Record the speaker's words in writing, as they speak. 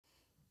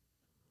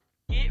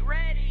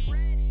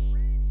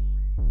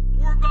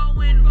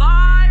going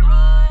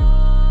viral.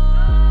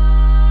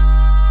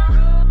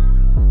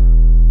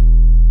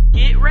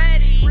 Get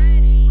ready.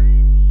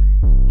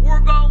 We're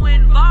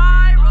going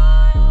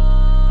viral.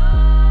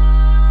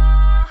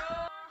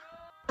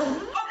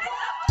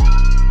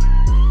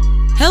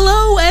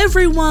 Hello,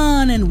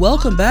 everyone, and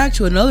welcome back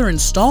to another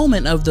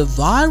installment of the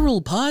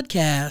Viral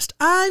Podcast.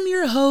 I'm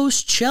your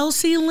host,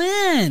 Chelcie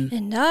Lynn.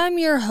 And I'm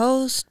your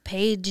host,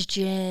 Paige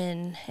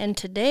Ginn. And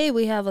today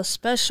we have a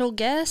special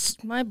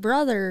guest, my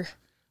brother.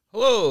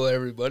 Hello,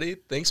 everybody.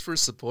 Thanks for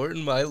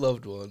supporting my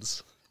loved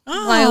ones.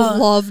 Oh, My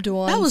loved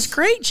ones. that was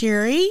great,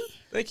 Jerry.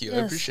 Thank you. I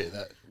Yes. appreciate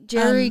that.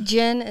 Jerry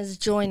Ginn is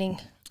joining.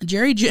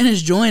 Jerry Ginn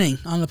is joining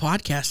on the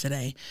podcast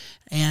today.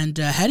 And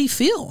how do you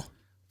feel?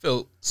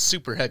 Feel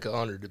super hecka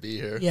honored to be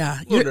here. Yeah.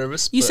 A little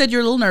nervous. You but said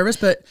you're a little nervous,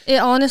 but It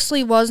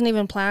honestly wasn't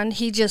even planned.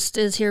 He just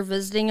is here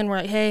visiting, and we're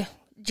like, hey,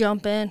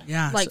 jump in.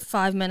 Yeah, Like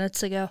 5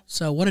 minutes ago.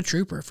 so what a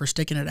trooper for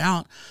sticking it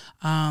out.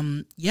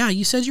 Yeah,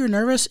 you said you were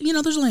nervous. You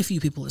know, there's only a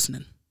few people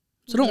listening.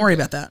 So don't worry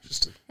about that.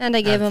 just And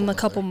I gave him a handful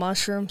couple there.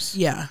 mushrooms.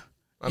 Yeah.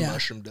 I'm Yeah.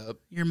 mushroomed up.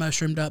 You're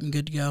mushroomed up and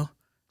good to go.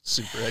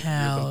 Super hecka.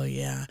 Hell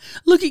yeah.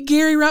 Look at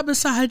Gary right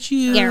beside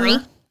you. Gary.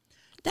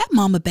 That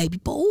mama baby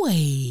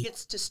boy.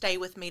 Gets to stay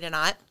with me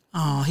tonight.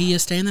 Oh, he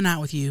is staying the night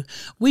with you.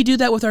 We do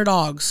that with our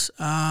dogs.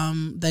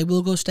 They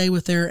will go stay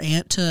with their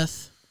Aunt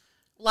Tuth.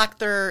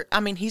 Like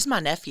he's my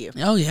nephew.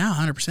 Oh, yeah,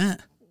 100%.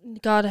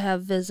 Gotta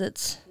have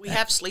visits. We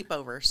have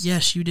sleepovers.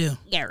 Yes, you do.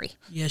 Gary.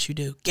 Yes, you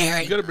do. You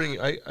Gary. gotta bring.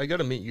 I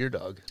gotta meet your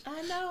dog.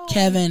 I know.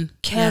 Kevin.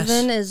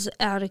 Kevin Yes. is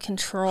out of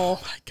control.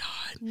 Oh, my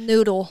God.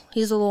 Noodle.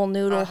 He's a little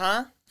noodle.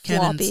 Uh-huh.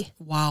 Kevin's Floppy.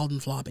 wild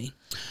and floppy.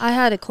 I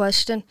had a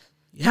question.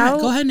 Yeah, How-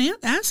 go ahead and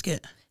ask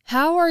it.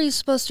 How are you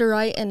supposed to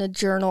write in a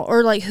journal?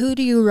 Or, like, who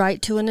do you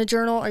write to in a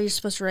journal? Are you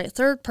supposed to write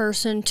third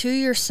person to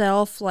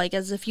yourself, like,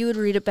 as if you would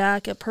read it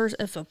back?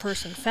 If a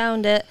person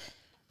found it,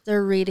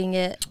 they're reading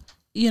it.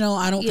 You know,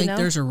 I don't You think know?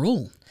 there's a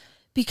rule.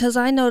 Because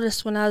I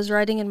noticed when I was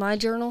writing in my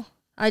journal,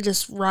 I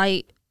just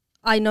write.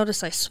 I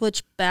noticed I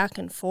switch back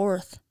and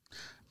forth.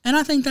 And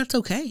I think that's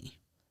okay.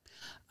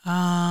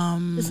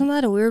 Isn't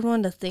that a weird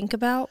one to think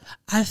about?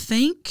 I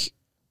think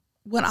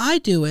when I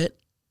do it,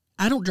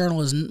 I don't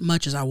journal as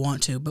much as I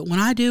want to, but when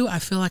I do, I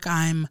feel like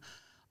I'm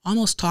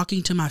almost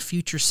talking to my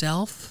future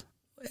self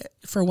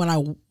for when I,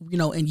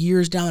 in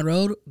years down the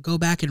road, go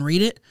back and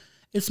read it.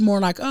 It's more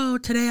like, oh,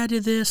 today I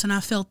did this and I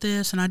felt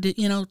this and I did,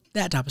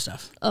 that type of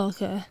stuff.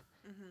 Okay.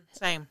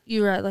 Same.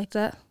 You write like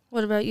that?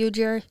 What about you,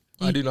 Jerry?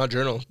 I do not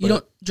journal. You but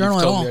don't journal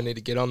you've at told all. me I need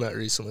to get on that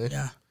recently.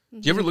 Yeah. Do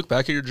you ever look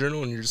back at your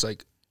journal and you're just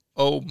like,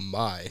 oh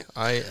my,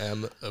 I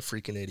am a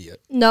freaking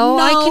idiot. No,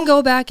 I No. can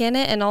go back in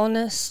it and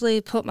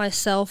honestly put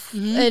myself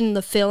in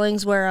the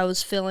feelings where I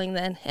was feeling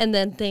then, and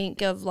then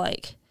think of,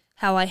 like,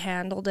 how I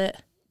handled it.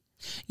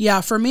 Yeah,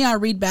 for me, I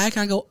read back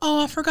and I go,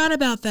 oh, I forgot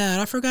about that.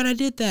 I forgot I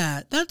did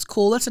that. That's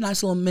cool. That's a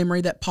nice little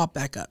memory that popped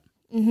back up.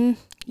 Yeah.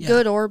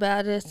 Good or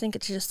bad, I think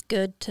it's just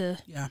good to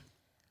Yeah.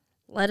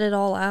 let it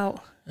all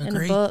out in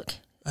Agree. a book.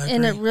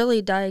 And it Agree.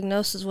 really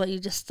diagnoses what you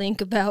just think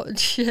about and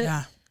shit.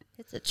 Yeah.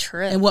 It's a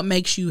trip. And what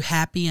makes you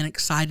happy and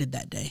excited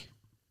that day?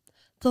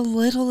 The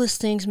littlest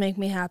things make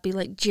me happy,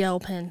 like gel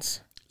pens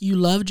You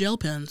love gel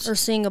pens. or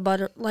seeing a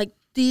butter. Like,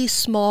 the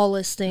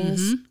smallest things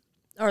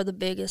Mm-hmm. are the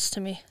biggest to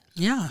me.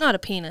 Yeah. Not a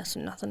penis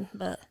or nothing,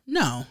 but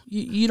No,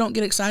 you don't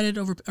get excited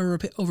over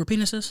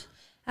penises?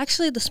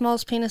 actually the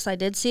smallest penis I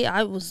did see,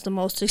 I was the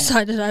most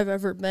excited I've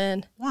ever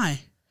been.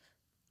 Why?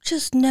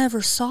 Just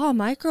never saw a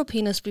micro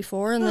penis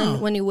before, and Oh.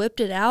 then when he whipped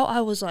it out, I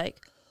was like,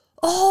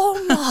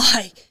 oh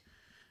my.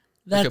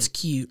 That's a-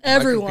 cute.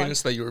 Everyone.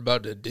 Micropenis that you were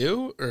about to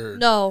do, or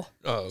No,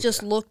 Oh, okay.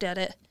 just looked at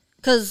it.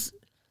 Because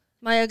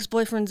my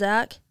ex-boyfriend,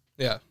 Zach,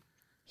 yeah.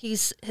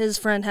 his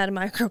friend had a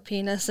micro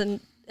penis, and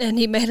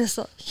he made us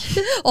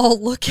all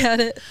look at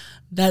it.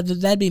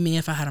 That'd be me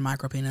if I had a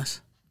micro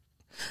penis.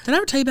 Did I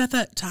ever tell you about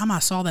that time I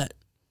saw that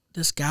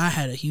this guy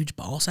had a huge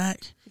ball sack?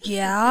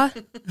 Yeah.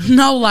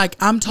 No, like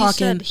I'm You talking.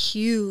 said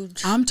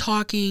huge. I'm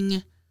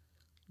talking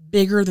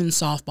bigger than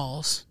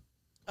softballs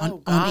on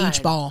each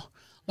God. ball.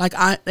 Like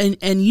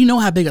and you know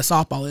how big a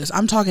softball is.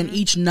 I'm talking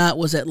each nut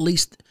was at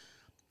least,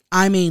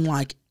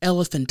 like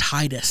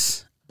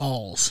elephantitis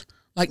balls.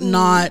 Like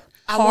not.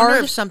 I wonder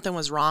Hard. if something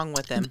was wrong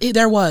with him.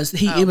 There was.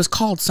 It was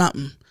called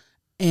something.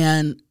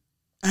 And,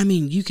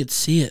 you could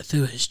see it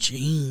through his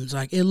jeans.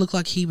 Like, it looked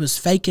like he was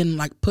faking,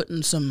 like,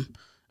 putting some,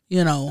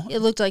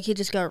 It looked like he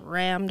just got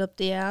rammed up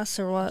the ass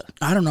or what.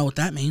 I don't know what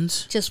that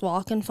means. Just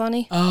walking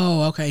funny.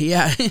 Oh, okay.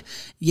 Yeah.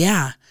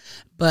 Yeah.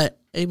 But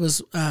it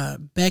was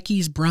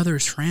Becky's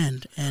brother's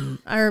friend. And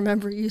I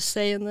remember you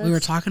saying this. we were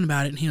talking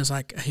about it. And he was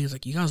like,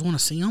 you guys want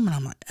to see him? And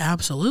I'm like,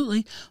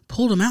 absolutely.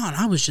 Pulled him out. And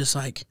I was just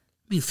like,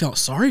 felt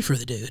sorry for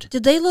the dude.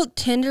 Did they look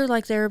tender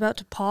like they were about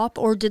to pop,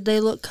 or did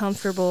they look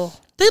comfortable?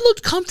 They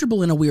looked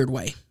comfortable in a weird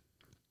way.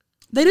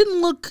 They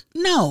didn't look,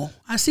 no,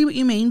 I see what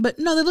you mean, but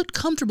no, they looked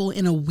comfortable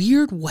in a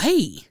weird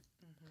way.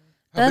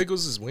 How big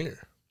was his wiener?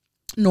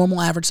 Normal,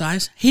 average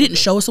size. He didn't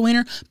show us the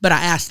wiener, but I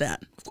asked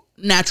that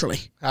naturally.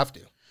 Have to.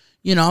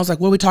 I was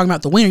like, what are we talking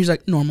about, the wiener? He's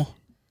like, normal.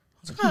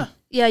 was like,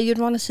 Yeah, you'd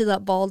want to see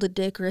that ball to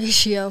dick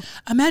ratio.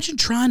 Imagine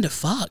trying to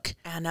fuck.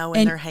 I know,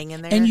 and they're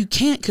hanging there. And you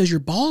can't because your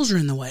balls are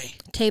in the way.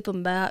 Tape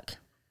them back.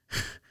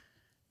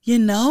 You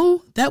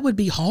know, that would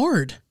be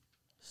hard.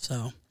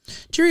 So,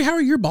 Jerry, how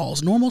are your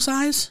balls? Normal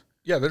size?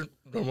 Yeah, they're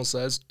normal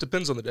size.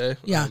 Depends on the day.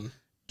 Yeah.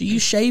 Do you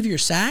shave your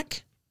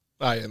sack?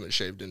 I haven't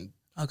shaved in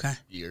Okay.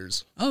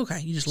 years. Okay.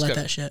 You just let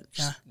that shit.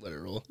 Yeah. Just let it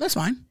roll. That's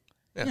fine.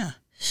 Yeah. Yeah.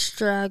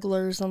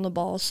 Stragglers on the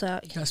ball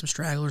sack. You got some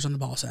stragglers on the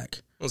ball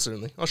sack. Well,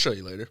 certainly. I'll show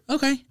you later.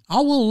 Okay.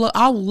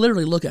 I'll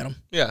literally look at them.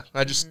 Yeah,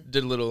 I just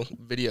did a little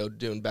video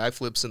doing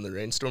backflips in the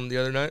rainstorm the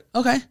other night.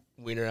 Okay.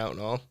 Wiener out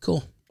and all.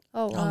 Cool.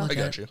 Oh, wow. look I at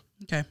got it. you.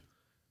 Okay.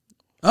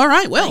 All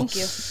right. Well, Thank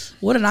you.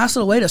 what a nice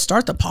little way to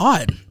start the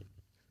pod.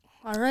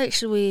 All right,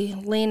 should we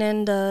lean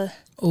into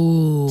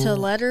Ooh. to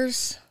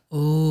letters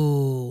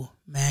Ooh.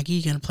 Maggie,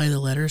 you going to play the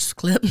letters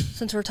clip?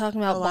 since we're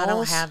talking about Oh, balls? I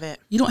don't have it.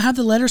 You don't have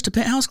the letters to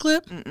Penthouse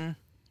clip?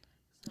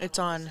 It's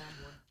on.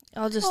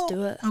 I'll just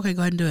do it. Okay,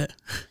 go ahead and do it.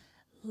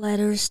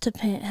 Letters to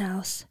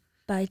Penthouse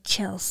by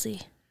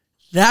Chelcie.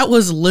 That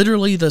was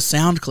literally the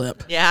sound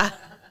clip. Yeah.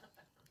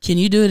 Can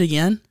you do it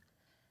again?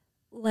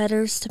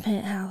 Letters to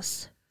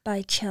Penthouse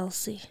by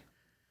Chelcie.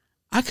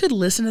 I could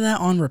listen to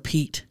that on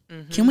repeat.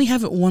 Can we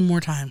have it one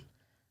more time?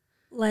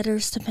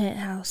 Letters to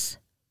Penthouse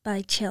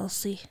by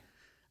Chelcie.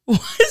 Why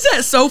is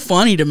that so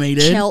funny to me,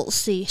 dude?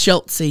 Chelcie.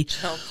 Chelsea.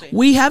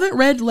 We haven't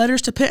read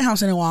Letters to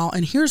Penthouse in a while,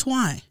 and here's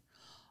why.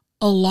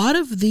 A lot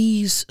of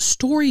these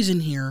stories in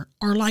here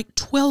are like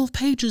 12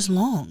 pages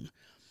long.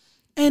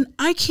 And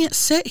I can't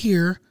sit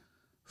here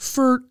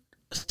for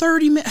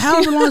 30 minutes,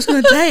 however long it's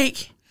going to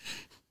take.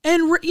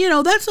 And,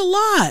 that's a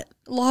lot.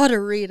 A lot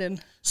of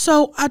reading.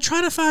 So I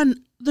try to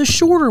find the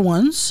shorter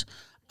ones,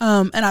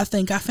 and I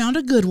think I found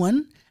a good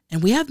one.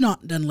 And we have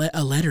not done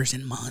letters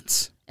in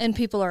months. And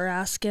people are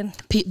asking.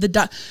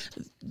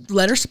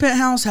 Letters to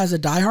Penthouse has a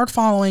diehard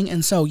following,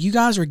 and so you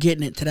guys are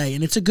getting it today.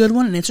 And it's a good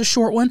one, and it's a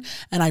short one,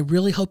 and I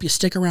really hope you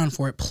stick around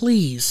for it.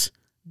 Please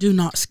do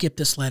not skip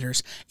this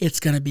letters. It's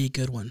going to be a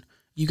good one.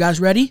 You guys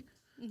ready?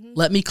 Mm-hmm.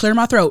 Let me clear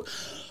my throat.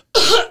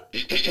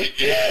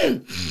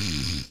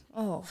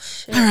 Oh,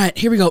 shit. All right,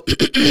 here we go.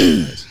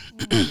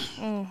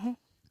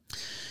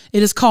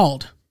 It is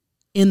called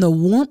In the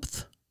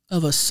Warmth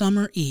of a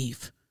Summer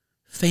Eve.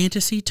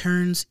 Fantasy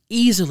turns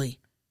easily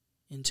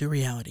into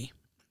reality.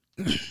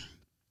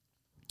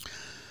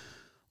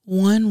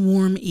 One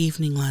warm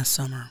evening last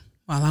summer,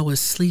 while I was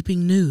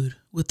sleeping nude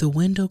with the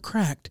window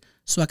cracked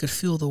so I could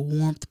feel the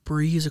warmth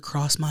breeze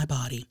across my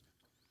body,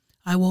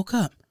 I woke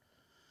up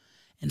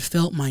and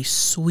felt my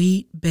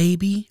sweet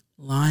baby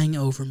lying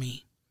over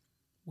me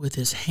with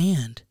his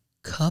hand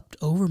cupped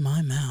over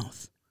my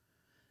mouth.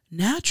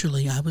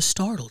 Naturally, I was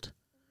startled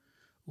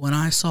when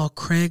I saw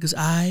Craig's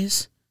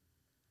eyes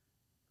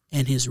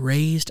and his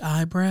raised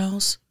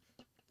eyebrows.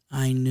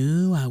 I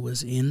knew I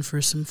was in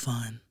for some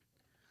fun.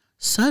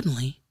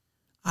 Suddenly,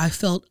 I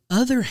felt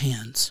other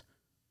hands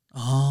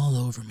all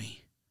over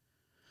me.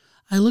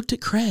 I looked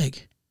at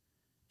Craig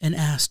and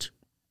asked,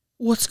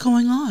 "What's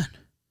going on?"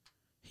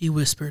 He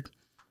whispered,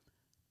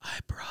 "I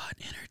brought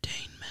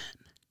entertainment."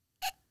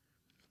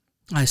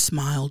 I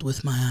smiled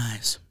with my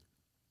eyes.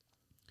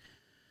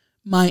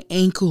 My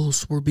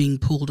ankles were being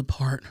pulled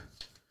apart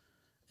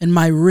and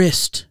my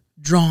wrist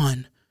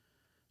drawn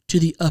to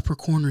the upper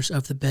corners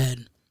of the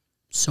bed,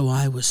 so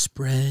I was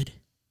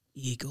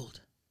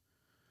spread-eagled.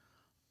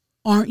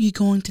 "Aren't you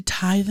going to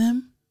tie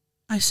them?"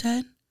 I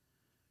said.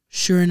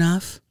 Sure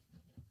enough,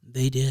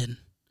 they did.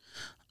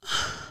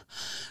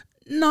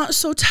 "Not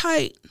so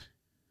tight,"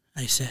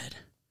 I said,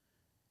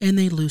 and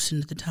they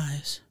loosened the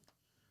ties.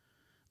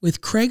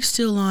 With Craig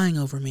still lying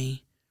over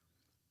me,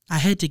 I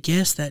had to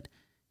guess that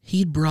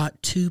he'd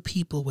brought 2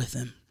 people with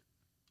him.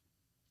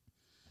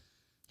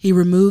 He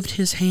removed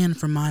his hand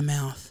from my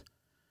mouth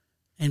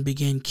and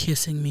began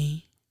kissing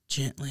me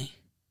gently.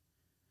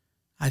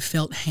 I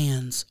felt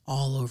hands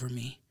all over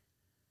me.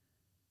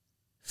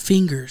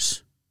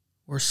 Fingers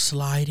were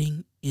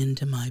sliding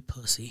into my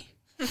pussy.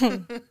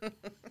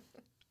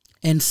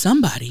 And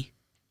somebody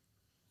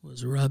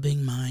was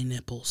rubbing my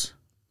nipples.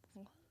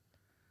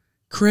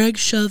 Craig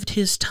shoved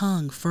his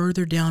tongue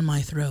further down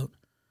my throat.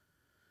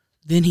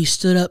 Then he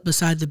stood up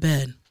beside the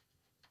bed.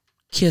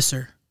 "Kiss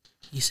her,"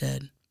 he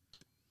said.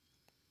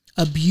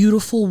 A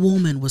beautiful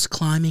woman was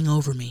climbing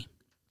over me.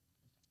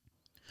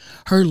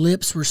 Her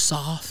lips were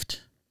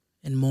soft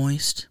and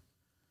moist,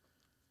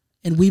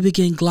 and we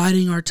began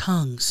gliding our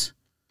tongues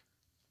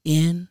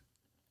in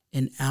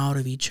and out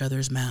of each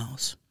other's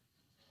mouths.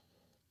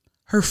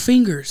 Her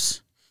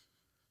fingers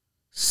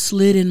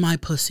slid in my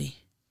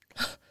pussy,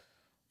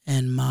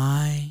 and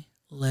my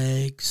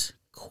legs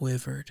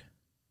quivered.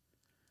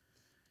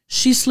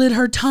 She slid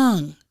her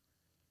tongue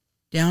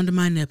down to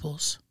my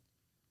nipples,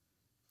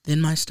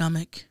 then my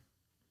stomach,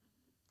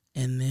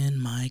 and then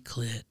my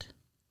clit.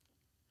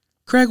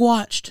 Craig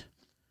watched.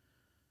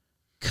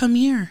 "Come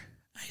here,"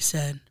 I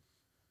said.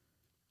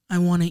 "I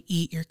want to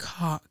eat your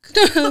cock."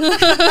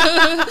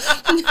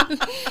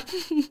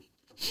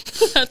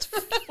 That's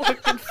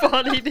fucking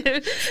funny,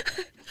 dude.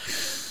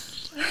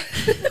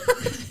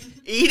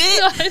 Eat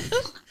it?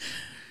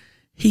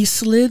 He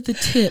slid the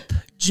tip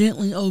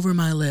gently over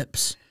my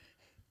lips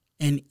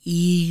and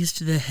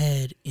eased the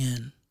head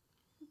in.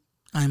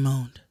 I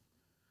moaned,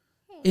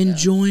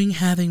 enjoying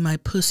having my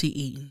pussy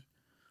eaten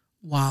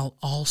while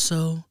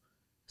also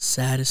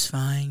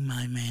satisfying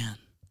my man.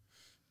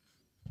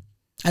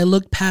 I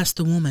looked past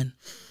the woman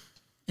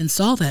and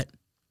saw that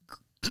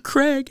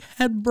Craig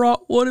had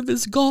brought one of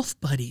his golf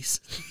buddies.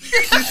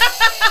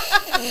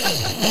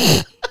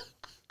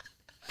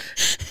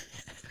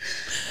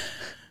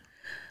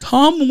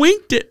 Tom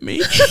winked at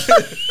me.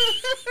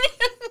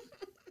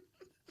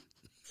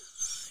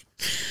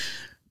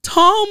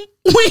 Tom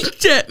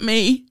winked at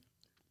me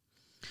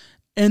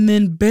and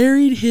then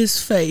buried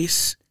his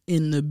face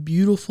in the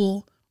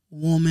beautiful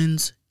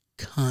woman's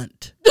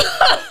cunt.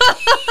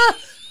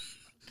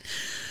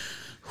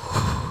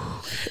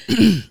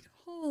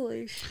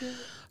 Holy shit.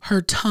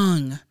 Her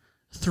tongue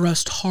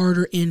thrust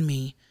harder in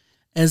me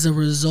as a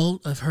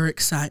result of her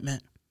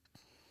excitement.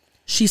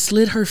 She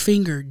slid her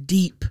finger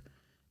deep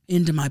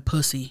into my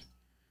pussy,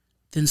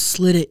 then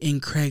slid it in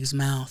Craig's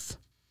mouth.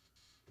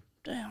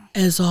 Damn.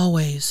 As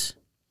always,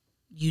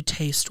 you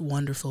taste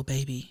wonderful,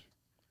 baby,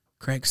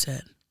 Craig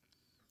said.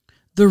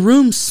 The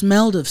room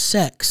smelled of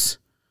sex.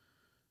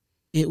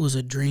 It was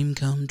a dream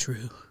come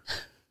true.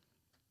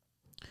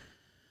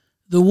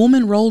 The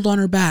woman rolled on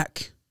her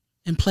back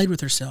and played with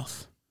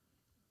herself.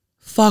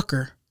 Fuck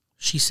her,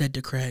 she said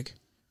to Craig.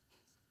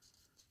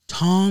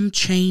 Tom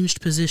changed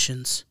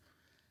positions,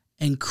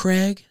 and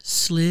Craig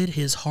slid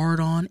his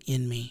hard-on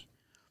in me.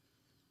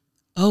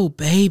 Oh,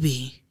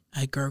 baby,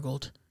 I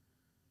gurgled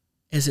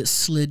as it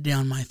slid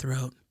down my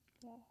throat.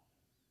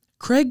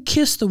 Craig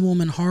kissed the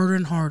woman harder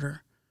and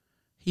harder.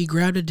 He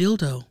grabbed a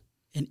dildo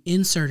and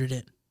inserted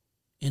it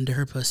into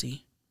her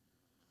pussy.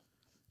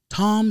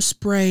 Tom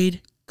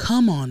sprayed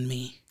cum on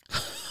me.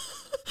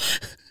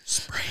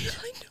 Sprayed.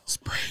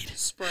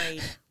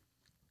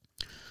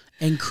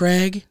 And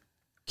Craig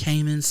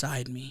came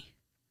inside me.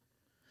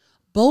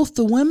 Both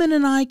the woman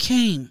and I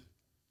came,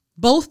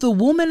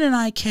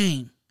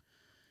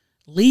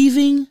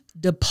 leaving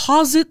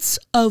deposits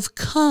of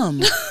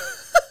cum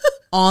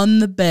on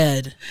the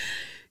bed.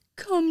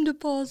 Cum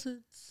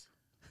deposits.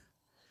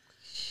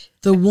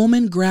 The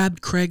woman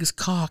grabbed Craig's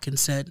cock and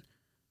said,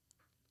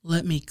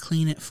 "Let me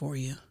clean it for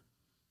you,"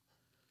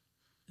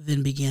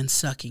 then began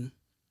sucking.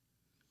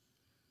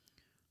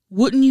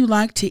 "Wouldn't you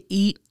like to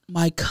eat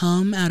my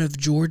cum out of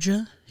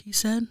Georgia?" he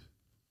said.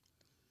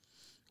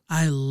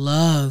 "I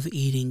love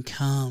eating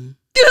cum,"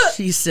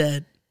 she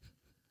said,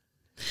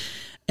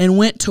 and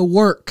went to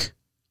work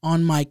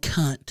on my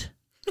cunt.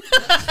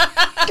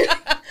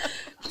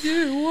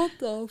 Dude, what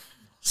the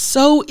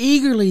So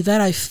eagerly that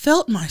I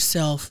felt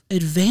myself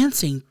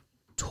advancing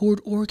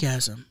toward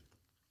orgasm.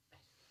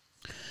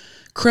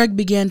 Craig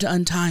began to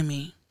untie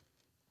me.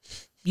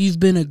 "You've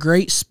been a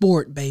great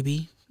sport,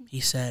 baby,"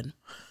 he said.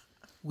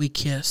 We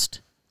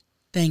kissed.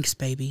 "Thanks,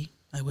 baby,"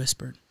 I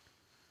whispered.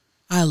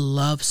 "I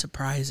love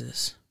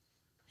surprises,"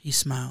 he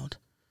smiled.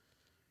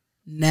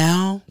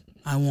 "Now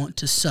I want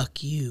to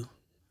suck you,"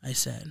 I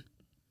said.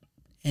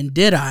 And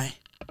did I?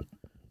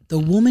 The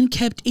woman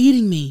kept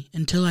eating me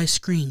until I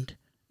screamed,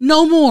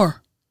 "No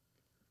more!"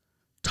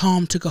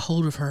 Tom took a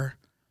hold of her,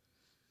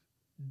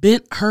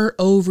 bent her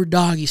over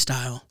doggy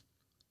style,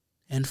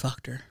 and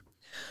fucked her.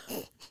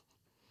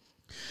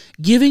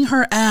 Giving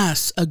her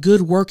ass a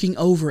good working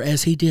over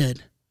as he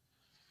did.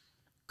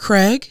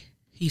 "Craig,"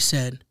 he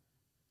said,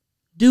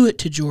 "do it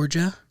to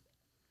Georgia.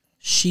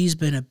 She's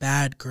been a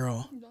bad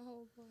girl.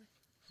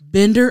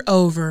 Bend her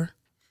over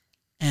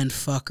and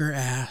fuck her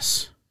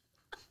ass."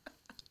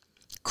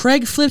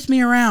 Craig flipped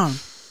me around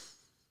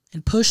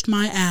and pushed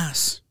my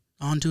ass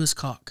onto his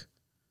cock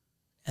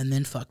and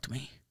then fucked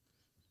me.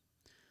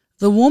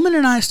 The woman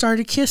and I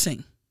started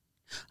kissing.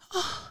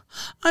 "Oh,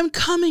 I'm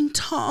coming,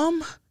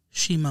 Tom,"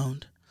 she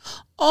moaned.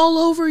 "All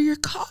over your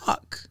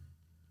cock."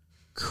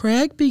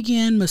 Craig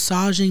began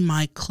massaging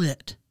my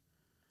clit.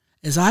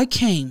 As I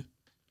came,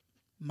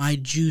 my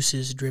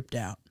juices dripped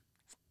out.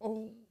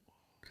 Oh.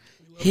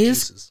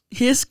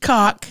 His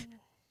cock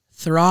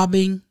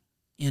throbbing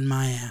in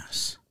my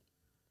ass.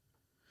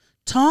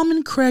 Tom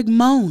and Craig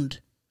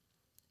moaned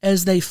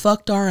as they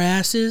fucked our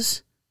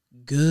asses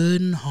good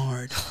and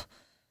hard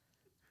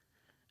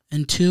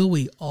until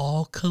we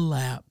all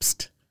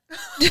collapsed.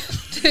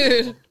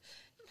 Dude.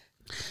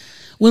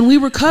 When we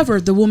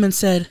recovered, the woman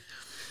said,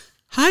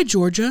 "Hi,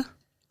 Georgia.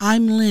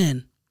 I'm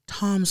Lynn,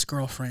 Tom's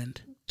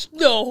girlfriend."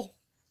 No.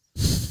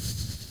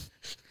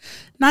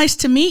 "Nice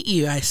to meet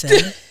you," I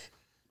said.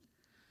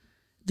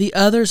 The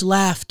others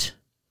laughed.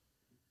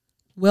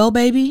 "Well,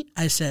 baby,"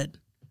 I said,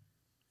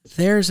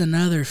 "there's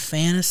another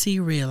fantasy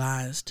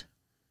realized."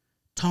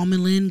 Tom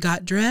and Lynn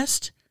got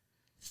dressed,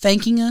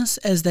 thanking us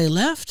as they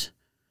left.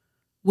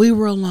 We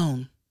were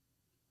alone.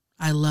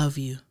 "I love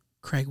you,"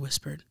 Craig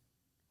whispered.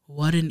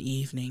 "What an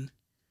evening."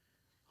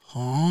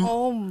 "Huh?"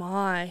 Oh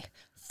my.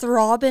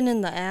 throbbing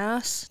in the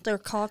ass. Their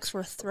cocks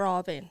were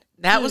throbbing.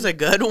 That was a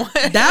good one.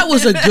 That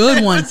was a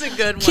good one. That's a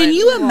good one. Can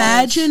you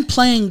imagine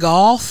playing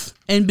golf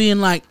and being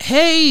like,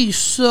 hey,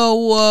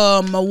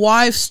 so my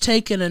wife's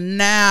taking a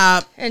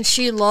nap. And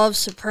she loves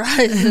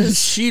surprises.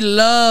 She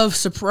loves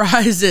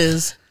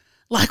surprises.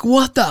 Like,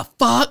 what the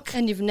fuck?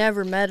 And you've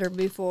never met her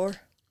before.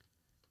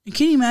 And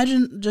can you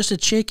imagine just a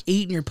chick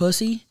eating your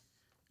pussy,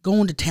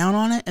 going to town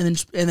on it, and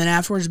then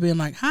afterwards being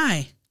like,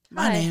 hi,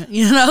 my Hi. name,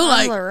 you know, I'm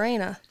like,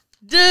 Lorena.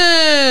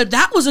 dude,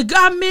 that was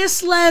I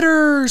miss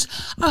letters.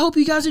 I hope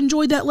you guys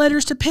enjoyed that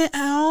letters to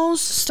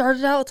Penthouse.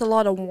 Started out with a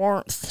lot of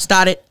warmth.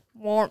 Start it.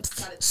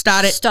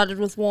 Started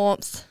with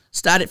warmth.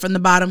 Start it from the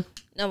bottom.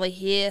 Now we're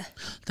here.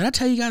 Did I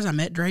tell you guys I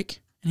met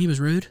Drake and he was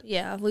rude?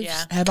 Yeah, we've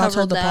Yeah. Have I covered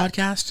told the that.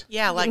 podcast?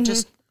 Yeah, like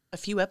just a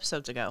few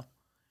episodes ago.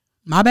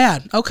 My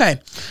bad. Okay.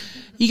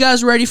 You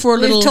guys ready for a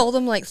We've little... told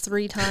him like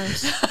 3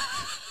 times.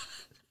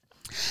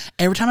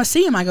 Every time I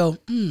see him, I go,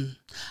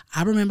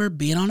 I remember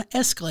being on an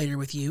escalator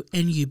with you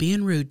and you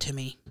being rude to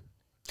me.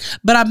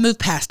 But I've moved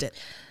past it.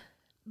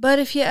 But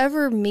if you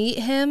ever meet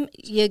him,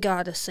 you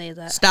gotta say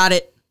that. Start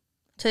it.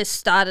 To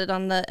started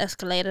on the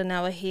escalator,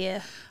 now we're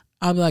here.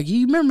 I'll be like,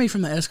 you remember me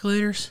from the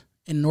escalators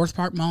in North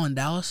Park Mall in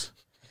Dallas?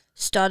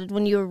 Started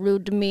when you were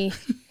rude to me.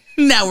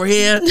 Now we're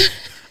here.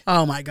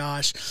 Oh my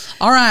gosh.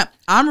 All right.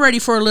 I'm ready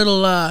for a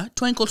little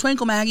twinkle,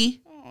 twinkle,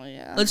 Maggie. Oh,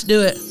 yeah. Let's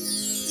do it.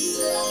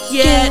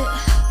 Get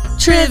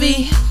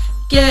trivia.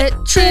 Get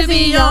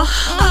trivia.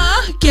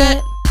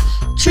 Get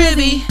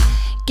trivia.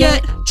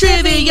 Get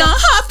trivia.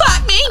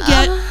 Fuck me.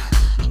 Get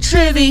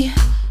trivia.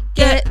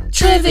 Get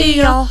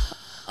trivia.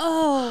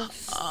 Oh,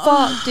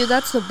 fuck. Dude,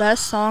 that's the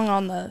best song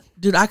on the...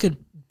 Dude, I could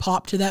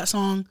pop to that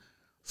song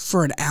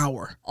for an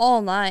hour.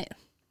 all night.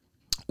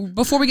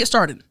 Before we get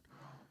started,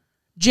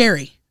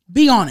 Jerry,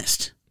 be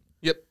honest.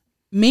 Yep.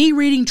 Me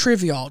reading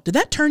Trivial, did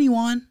that turn you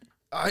on?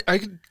 I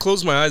could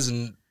close my eyes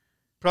and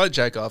probably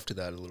jack off to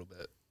that a little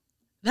bit.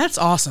 That's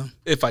awesome.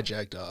 If I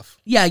jacked off.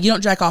 Yeah, you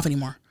don't jack off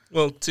anymore.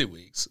 Well, 2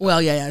 weeks.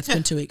 Well, yeah, it's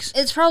been 2 weeks.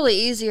 It's probably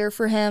easier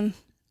for him.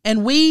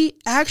 And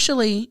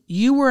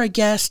you were a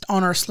guest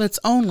on our Slits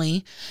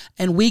Only,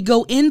 and we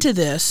go into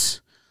this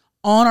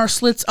on our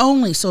Slits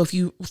Only. So if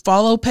you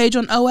follow Paige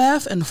on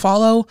OF and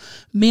follow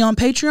me on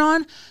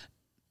Patreon,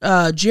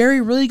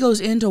 Jerry really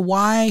goes into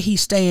why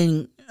he's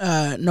staying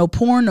no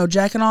porn, no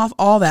jacking off,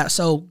 all that.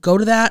 So go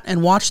to that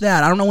and watch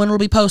that. I don't know when it'll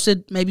be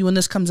posted. Maybe when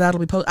this comes out, it'll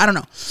be posted. I don't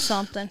know.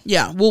 Something.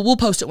 Yeah, we'll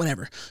post it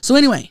whenever. So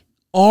anyway,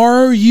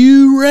 are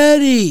you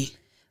ready?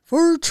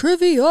 For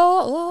trivia.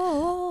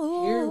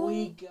 Here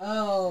we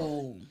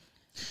go.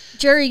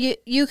 Jerry,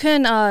 you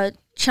can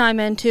chime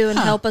in too and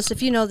help us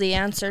if you know the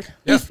answer.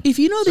 Yeah, If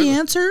you know the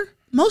answer,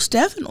 most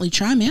definitely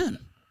chime in.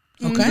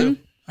 Okay?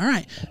 All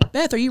right.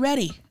 Beth, are you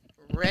ready?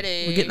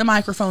 Ready. We're getting the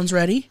microphones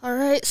ready. All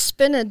right,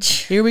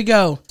 spinach. Here we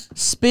go.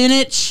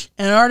 Spinach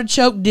and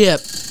artichoke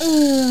dip.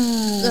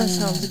 That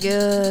sounds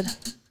good.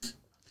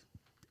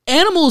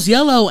 Animals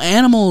yellow,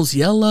 animals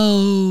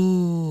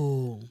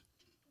yellow.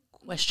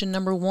 Question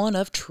number 1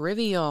 of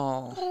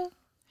Trivial.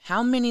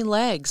 How many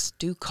legs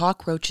do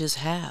cockroaches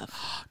have?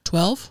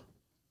 12,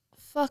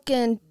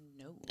 Fucking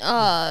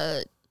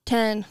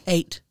 10.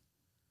 8.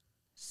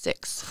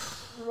 6.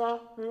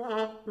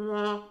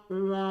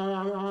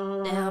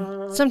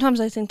 Damn.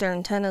 Sometimes I think their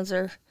antennas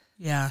are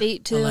Yeah.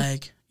 Feet, A too.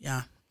 leg.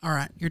 Yeah. All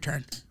right, your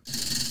turn.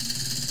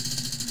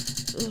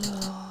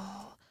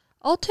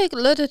 I'll take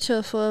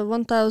literature for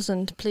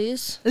 1,000,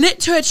 please.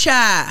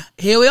 Literature.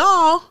 Here we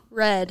are.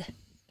 Red.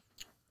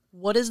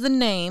 What is the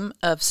name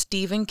of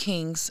Stephen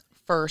King's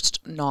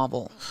first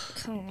novel?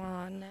 Come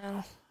on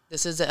now.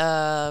 This is it's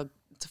a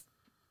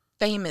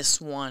famous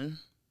one.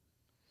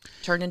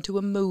 Turned into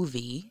a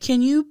movie.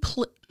 Can you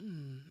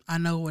I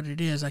know what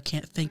it is. I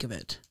can't think of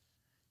it.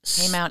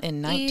 Came out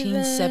in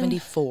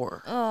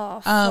 1974.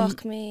 Oh,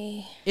 fuck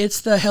me.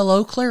 It's the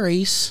Hello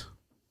Clarice.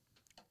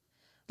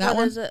 That What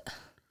one? is it?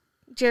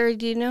 Jerry,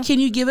 do you know? Can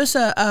you give us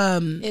a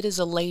It is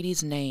a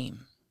lady's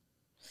name.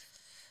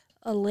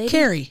 A lady?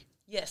 Carrie?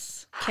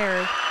 Yes.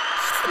 Carrie.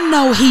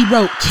 No, he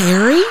wrote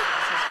Carrie?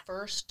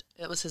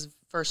 It was his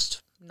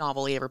first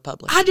novel he ever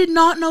published. I did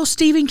not know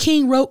Stephen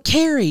King wrote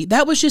Carrie.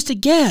 That was just a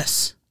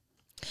guess.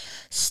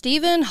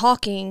 Stephen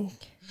Hawking.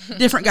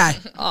 Different guy.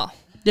 Oh.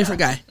 Different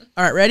guy.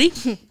 All right, ready?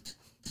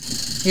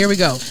 Here we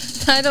go.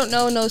 I don't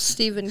know no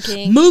Stephen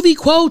King. Movie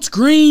quotes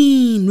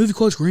green. Movie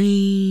quotes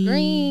green.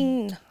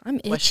 Green. I'm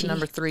itchy. Question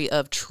number 3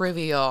 of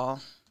Trivial.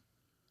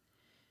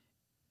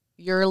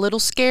 You're a little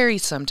scary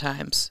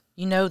sometimes.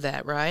 You know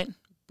that, right?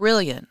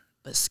 Brilliant,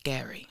 but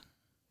scary.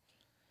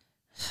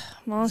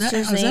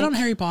 Monsters Is that Inc. on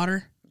Harry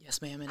Potter?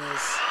 Yes, ma'am, it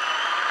is.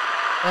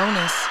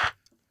 Bonus.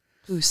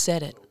 Who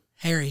said it?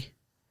 Harry.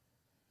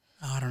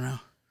 Oh, I don't know.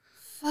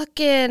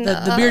 Fucking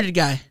The bearded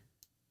guy.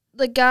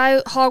 the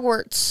guy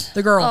Hogwarts.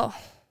 The girl.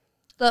 Oh,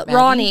 the Maggie?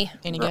 Ronnie.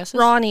 Any guesses?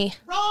 Ronnie.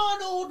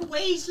 Ronald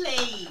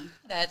Weasley.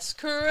 That's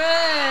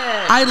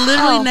correct. I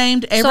literally Oh,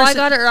 named every So I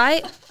got it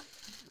right.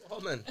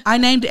 Woman. I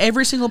named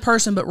every single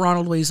person but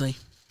Ronald Weasley.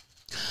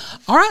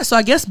 All right, so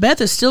I guess Beth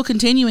is still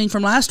continuing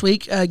from last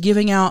week,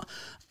 giving out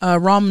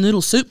ramen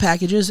noodle soup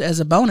packages as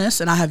a bonus,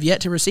 and I have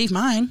yet to receive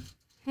mine.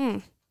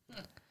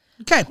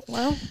 Okay.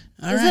 Well,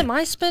 All is right. it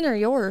my spin or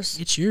yours?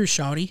 It's yours,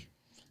 shawty.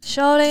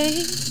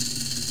 Shawty.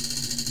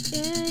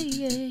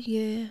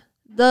 Yeah.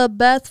 The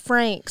Beth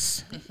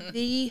Franks.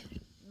 The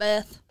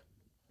Beth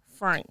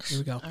Franks. Here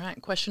we go. All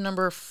right, question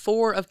number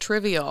 4 of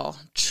Trivial.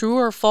 True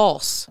or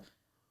false?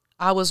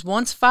 I was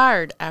once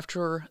fired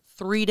after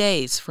 3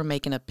 days for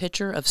making a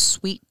pitcher of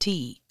sweet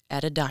tea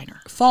at a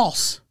diner.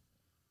 False.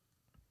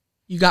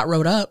 You got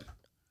wrote up.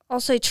 I'll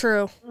say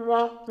true.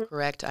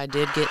 Correct, I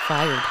did get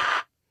fired.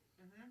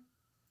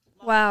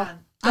 Wow.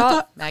 I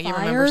thought Maggie Fired?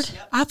 remembers.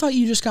 I thought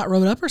you just got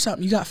wrote up or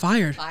something. You got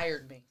fired.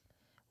 Fired me.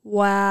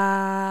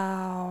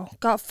 Wow.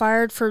 Got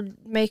fired for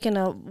making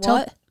a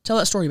what? Tell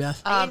that story,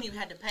 Beth. And you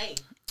had to pay.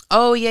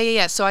 Oh,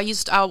 yeah. So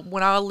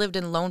when I lived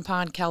in Lone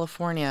Pine,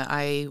 California,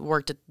 I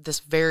worked at this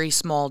very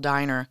small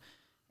diner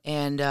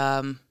and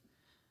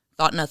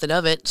thought nothing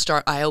of it.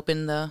 I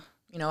opened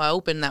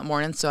that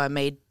morning, so I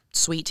made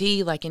sweet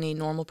tea like any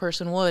normal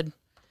person would.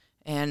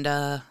 And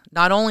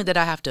not only did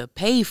I have to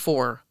pay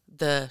for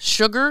the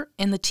sugar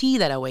and the tea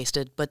that I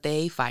wasted, but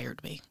they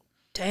fired me.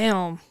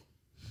 Damn.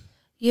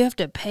 You have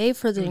to pay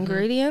for the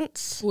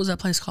ingredients? What was that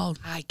place called?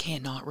 I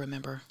cannot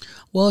remember.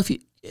 Well, if you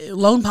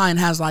Lone Pine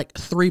has like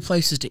 3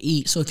 places to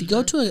eat. So if you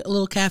go to a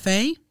little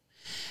cafe,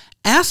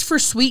 ask for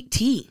sweet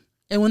tea.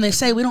 And when they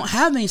say we don't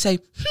have any, say,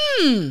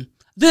 then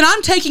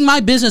I'm taking my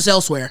business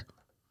elsewhere.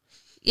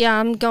 Yeah,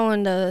 I'm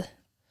going to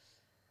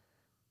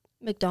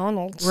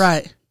McDonald's.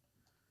 Right.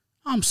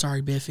 I'm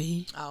sorry,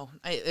 Biffy. Oh,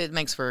 it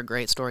makes for a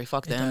great story.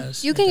 Fuck them.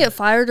 Does. You can get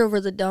fired over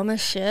the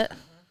dumbest shit.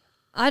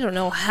 I don't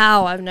know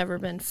how I've never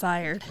been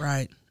fired.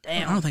 Right.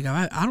 Damn. I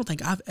don't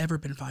think I've ever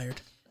been fired.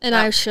 And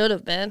I should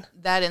have been.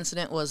 That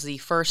incident was the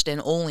first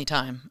and only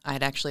time I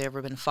had actually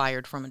ever been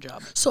fired from a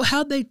job. So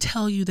how'd they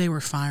tell you they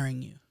were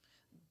firing you?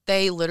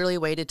 They literally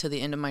waited till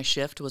the end of my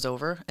shift was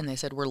over, and they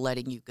said, "We're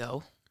letting you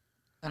go."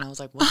 And I was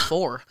like, "What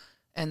for?"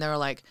 And they were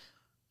like,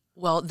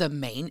 "Well, the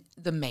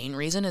main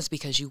reason is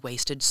because you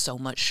wasted so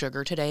much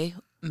sugar today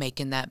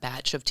making that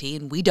batch of tea,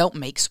 and we don't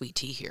make sweet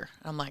tea here."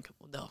 And I'm like,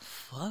 "What the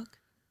fuck?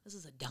 This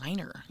is a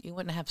diner. You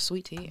wouldn't have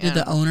sweet tea." Did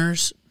the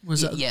owners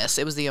Yes,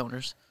 it was the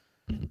owners.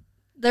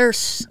 They're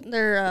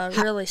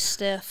really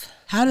stiff.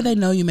 How did they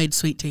know you made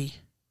sweet tea?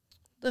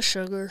 The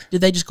sugar. Did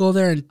they just go over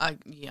there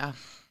and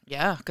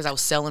Yeah, because I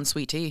was selling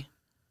sweet tea.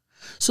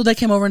 so they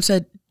came over and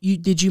said,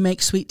 did you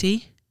make sweet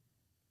tea?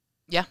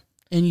 Yeah.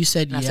 And you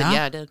said And I said,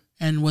 yeah, I did.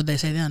 And what'd they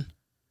say then?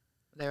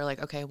 They were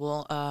like, "Okay,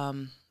 well,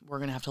 we're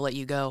going to have to let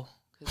you go.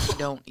 'Cause you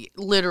don't,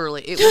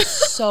 literally, it was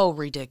so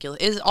ridiculous.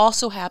 It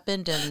also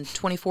happened in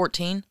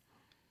 2014.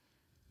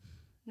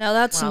 Now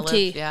that's when I some lived-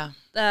 tea. Yeah.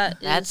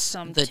 That's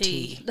some the tea.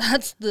 tea.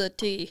 That's the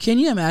tea. Can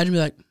you imagine? Be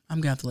like,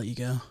 I'm gonna have to let you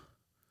go.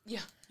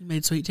 Yeah. You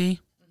made sweet tea.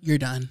 You're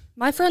done.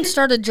 My friend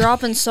started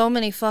dropping so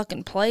many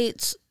fucking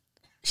plates.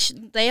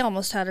 They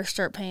almost had her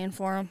start paying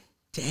for them.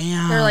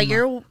 Damn. They're like,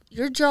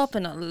 you're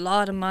dropping a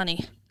lot of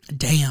money.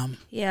 Damn.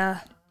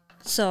 Yeah.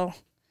 So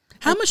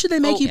How much did they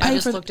make you I pay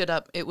just for? looked it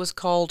up. It was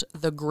called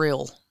The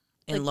Grill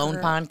in The Lone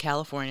Grill. Pine,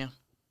 California.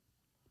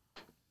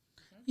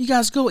 You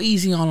guys go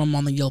easy on them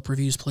on the Yelp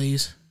reviews,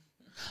 please.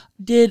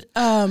 Did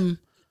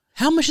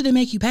how much did they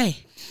make you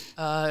pay?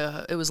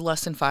 It was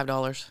less than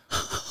 $5.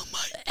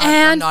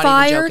 and not even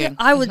fired. joking.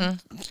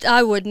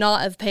 I would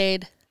not have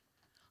paid.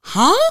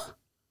 Huh?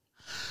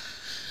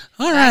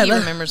 All right. Maggie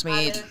remembers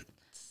me.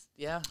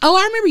 Yeah. Oh,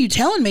 I remember you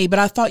telling me, but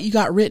I thought you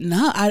got written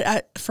up.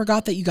 I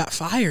forgot that you got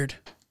fired.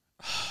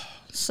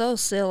 So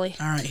silly.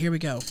 All right, here we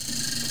go.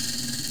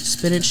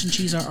 Spinach and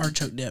cheese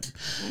artichoke dip.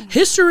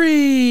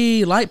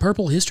 History. Light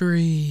purple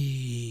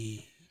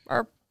history.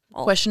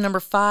 Question number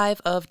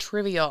 5 of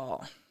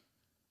Trivial.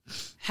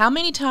 How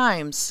many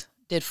times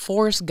did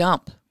Forrest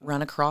Gump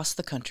run across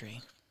the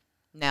country?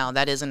 Now,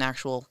 that is an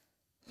actual,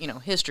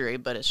 history,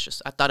 but it's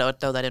just, I thought I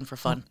would throw that in for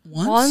fun.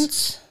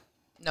 Once.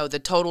 No, the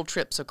total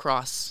trips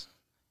across.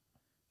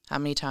 How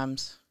many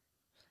times?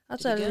 I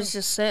thought he was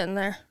just sitting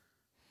there.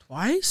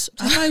 Twice?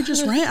 I thought he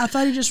just ran. I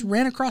thought he just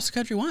ran across the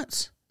country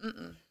once.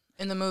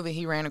 In the movie,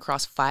 he ran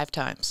across 5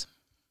 times.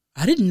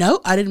 I didn't know.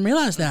 I didn't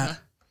realize that.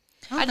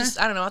 I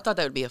don't know. I thought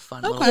that would be a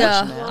fun little Okay.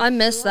 question. Yeah, I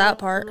missed that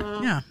part.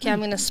 Yeah. Okay, I'm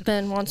going to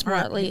spin once more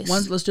at least.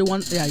 Let's do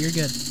one. Yeah, you're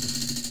good.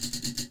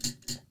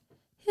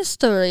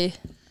 History.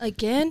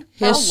 Again?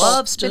 I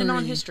love spinning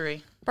on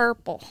history.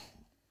 Purple.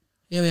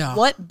 Here we are.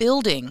 What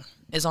building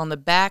is on the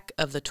back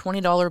of the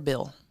 $20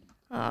 bill?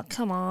 Oh,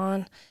 come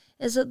on.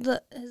 Is it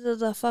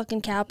the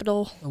fucking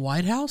Capitol? The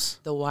White House?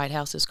 The White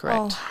House is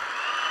correct.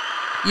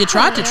 You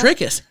tried to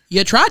trick us.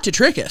 You tried to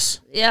trick us.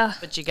 Yeah.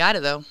 But you got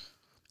it, though.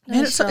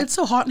 Man, it's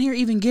so hot in here.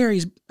 Even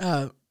Gary's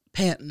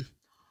panting.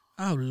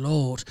 Oh,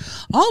 Lord.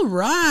 All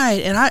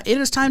right. And it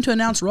is time to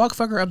announce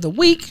Rockfucker of the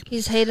Week.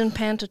 He's Hayden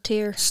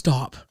Panettiere.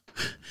 Stop.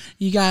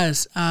 You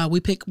guys, we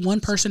pick one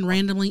person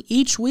randomly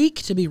each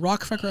week to be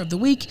Rockfucker of the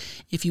Week.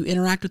 If you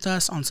interact with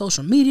us on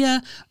social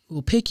media,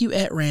 we'll pick you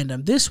at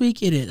random. This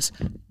week it is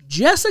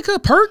Jessica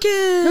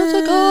Perkins.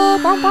 Jessica.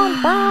 Boom,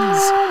 boom,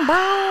 boom,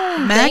 boom.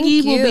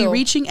 Maggie will be you.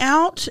 reaching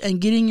out and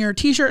getting your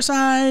t-shirt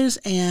size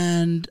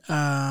and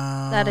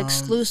That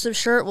exclusive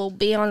shirt will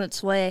be on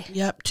its way.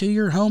 Yep, to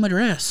your home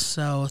address.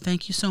 So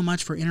thank you so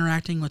much for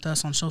interacting with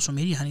us on social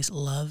media, honeys.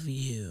 Love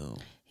you.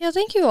 Yeah,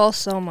 thank you all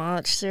so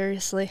much.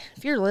 Seriously,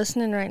 if you're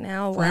listening right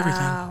now, For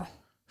everything.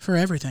 For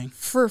everything.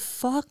 For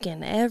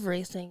fucking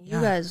everything. You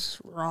Yeah. guys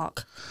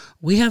rock.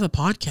 We have a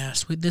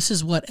podcast. This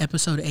is what,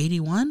 episode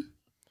 81?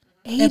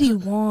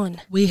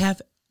 81. We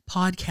have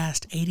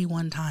podcast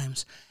 81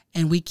 times,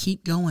 and we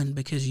keep going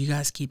because you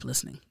guys keep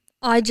listening.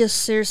 I just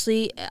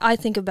seriously, I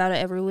think about it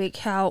every week.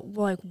 How,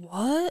 like,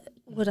 what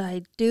would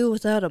I do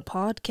without a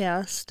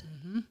podcast?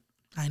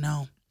 I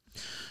know.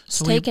 It's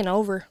So taking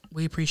over.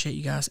 we appreciate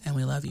you guys, and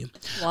we love you.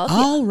 Love you.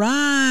 All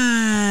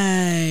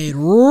right.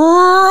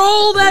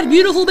 Roll that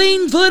beautiful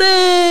bean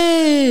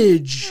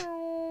footage.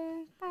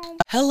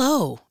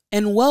 Hello,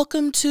 and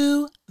welcome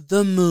to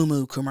the Moo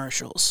Moo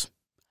commercials.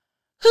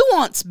 Who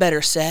wants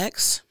better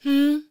sex?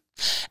 And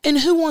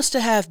who wants to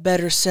have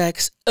better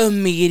sex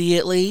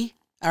immediately?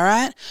 All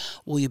right?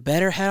 Well, you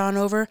better head on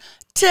over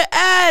to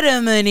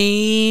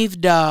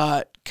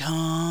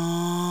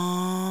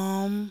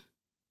adamandeve.com.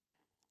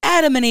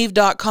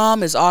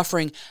 Adamandeve.com is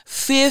offering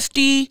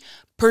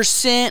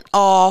 50%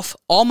 off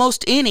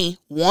almost any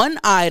one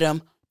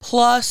item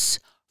plus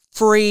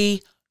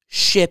free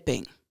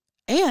shipping.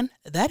 And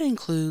that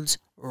includes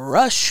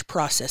rush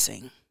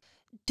processing.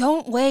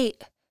 Don't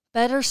wait.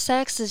 Better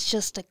sex is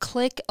just a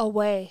click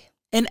away.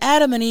 And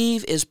Adam and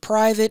Eve is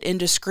private and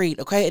discreet,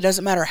 okay? It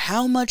doesn't matter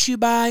how much you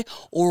buy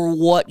or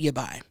what you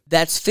buy.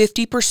 That's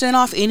 50%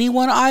 off any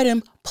one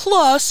item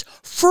plus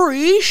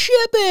free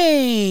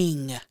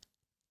shipping.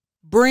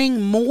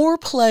 Bring more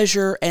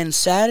pleasure and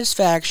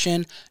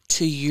satisfaction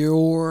to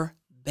your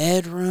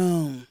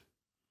bedroom.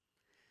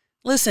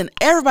 Listen,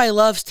 everybody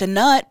loves to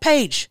nut.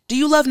 Paige, do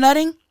you love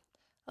nutting?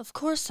 Of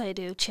course I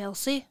do,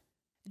 Chelsea.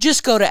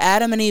 Just go to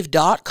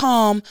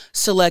adamandeve.com,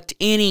 select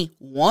any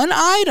one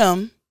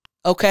item,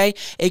 okay?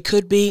 It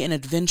could be an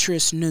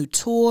adventurous new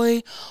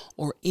toy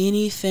or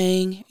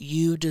anything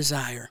you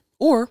desire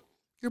or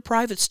your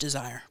private's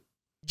desire.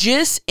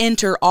 Just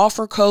enter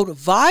offer code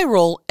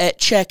VIRAL at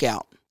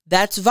checkout.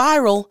 That's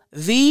VIRAL,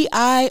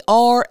 VIRAL,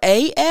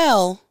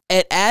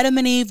 at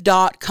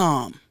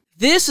adamandeve.com.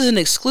 This is an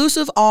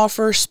exclusive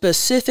offer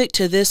specific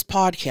to this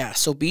podcast,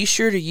 so be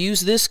sure to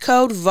use this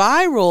code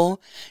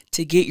VIRAL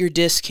to get your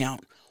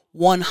discount.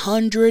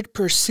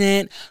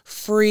 100%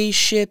 free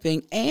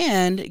shipping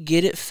and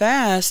get it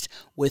fast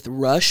with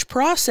rush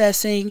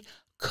processing,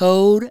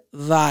 code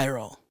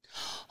VIRAL.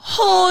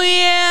 Oh,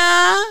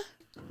 yeah?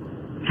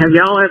 Have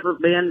y'all ever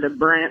been to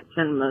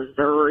Branson,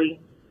 Missouri?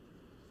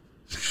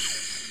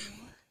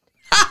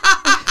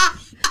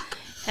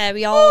 Have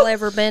y'all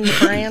ever been to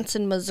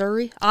Branson,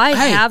 Missouri? I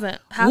Hey, haven't.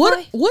 Have what,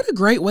 I? What a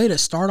great way to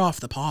start off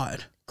the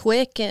pod.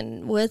 Quick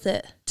and with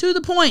it. To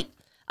the point.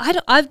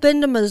 I've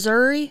been to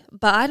Missouri,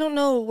 but I don't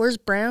know where's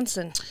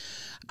Branson.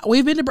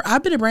 I've been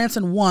to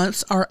Branson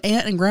once. Our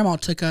aunt and grandma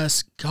took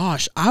us.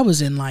 Gosh, I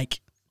was in like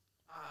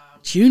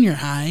junior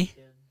high.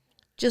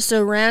 Just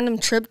a random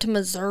trip to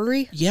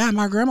Missouri? Yeah,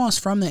 my grandma's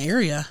from the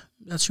area.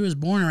 She was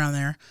born around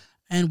there.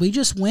 And we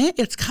just went.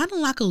 It's kind of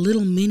like a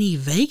little mini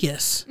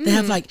Vegas. They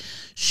have like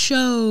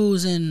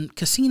shows and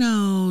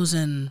casinos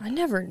and. I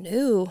never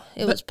knew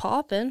it was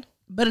popping.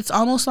 But it's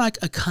almost like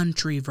a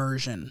country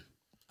version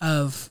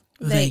of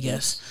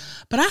Vegas.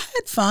 But I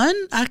had fun.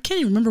 I can't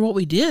even remember what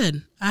we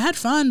did. I had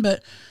fun,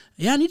 but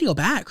yeah, I need to go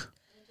back.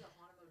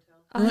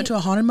 We went to a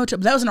haunted motel.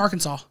 But that was in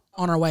Arkansas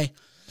on our way.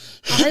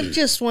 I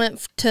just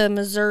went to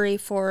Missouri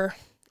for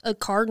a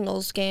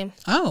Cardinals game.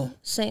 Oh.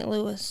 St.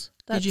 Louis.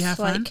 Did you have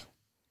fun?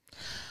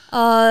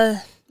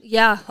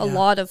 Yeah, a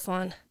lot of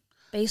fun.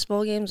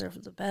 Baseball games are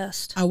the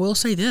best. I will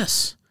say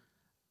this.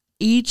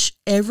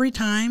 Every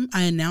time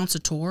I announce a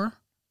tour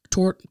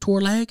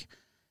leg,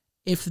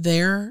 if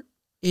there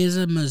is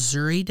a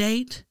Missouri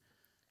date,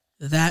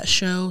 that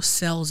show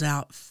sells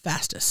out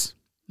fastest.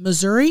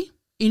 Missouri,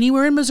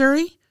 anywhere in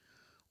Missouri,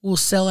 will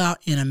sell out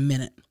in a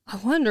minute. I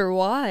wonder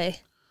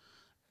why.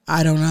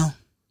 I don't know.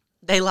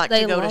 They like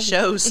to go to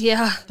shows.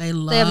 Yeah. They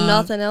have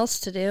nothing else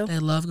to do. They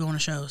love going to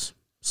shows.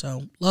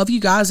 So, love you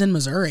guys in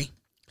Missouri.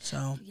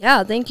 So,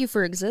 yeah, thank you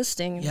for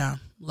existing. yeah,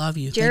 love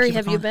you. Jerry,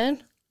 have you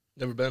been?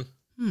 Never been.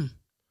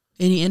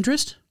 Any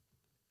interest?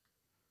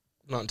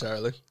 Not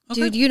entirely.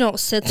 Okay. Dude, you don't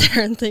sit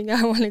there and think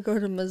I want to go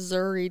to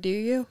Missouri, do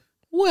you?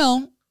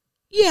 Well,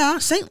 yeah,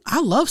 I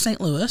love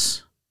St.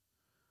 Louis.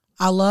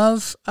 I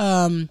love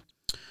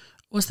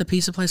what's the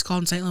pizza place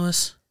called in St.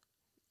 Louis?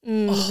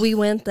 We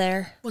went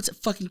there. What's it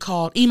fucking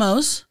called?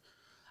 Emo's.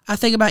 I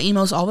think about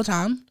Emo's all the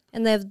time.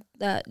 And they have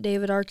that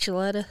David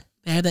Archuleta.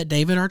 They have that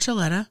David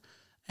Archuleta,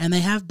 and they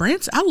have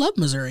Branson. I love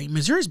Missouri.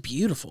 Missouri's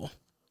beautiful.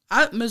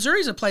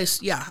 Missouri's a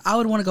place. Yeah, I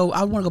would want to go.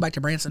 I would want to go back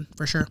to Branson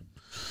for sure.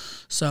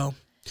 So,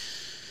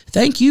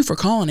 thank you for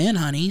calling in,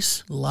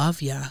 honeys.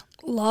 Love ya.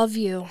 Love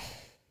you.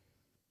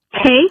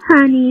 Hey,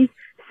 honeys.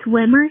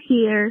 Swimmer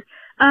here.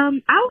 I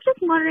was just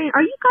wondering,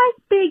 are you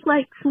guys big,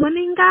 like,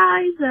 swimming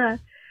guys?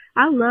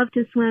 I love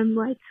to swim,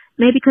 like,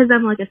 maybe because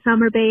I'm like a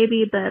summer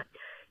baby, but,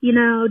 you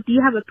know, do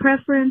you have a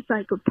preference,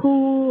 like a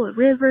pool, a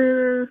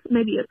river,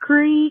 maybe a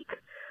creek,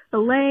 a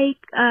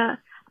lake?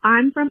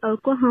 I'm from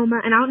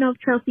Oklahoma, and I don't know if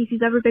Chelcie, if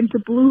you've ever been to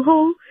Blue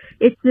Hole.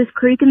 It's this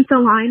creek in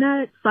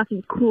Salina. It's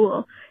fucking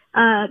cool.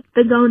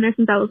 Been going there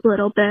since I was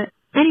little, but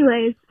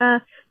anyways,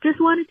 just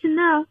wanted to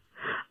know.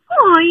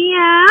 Oh,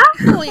 yeah.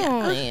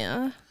 Oh,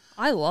 yeah.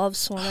 I love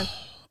swimming.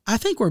 I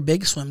think we're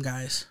big swim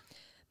guys.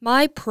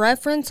 My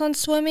preference on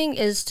swimming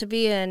is to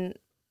be in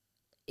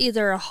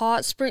either a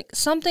hot spring,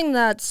 something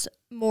that's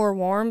more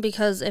warm,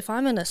 because if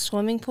I'm in a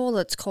swimming pool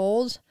that's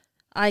cold,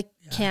 I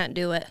can't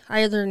do it.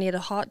 I either need a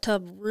hot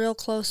tub real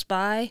close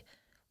by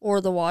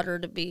or the water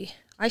to be.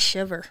 I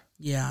shiver.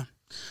 Yeah.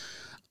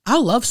 I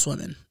love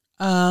swimming.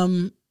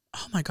 Oh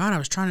my God,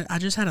 I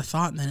just had a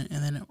thought and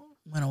then it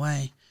went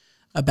away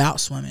about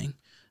swimming.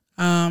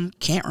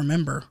 Can't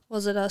remember.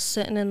 Was it us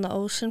sitting in the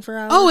ocean for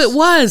hours? Oh, it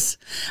was.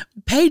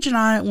 Paige and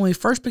I, when we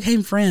first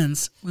became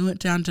friends, we went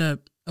down to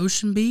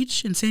Ocean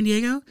Beach in San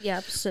Diego.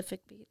 Yeah,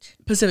 Pacific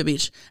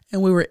Beach.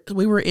 And we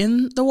were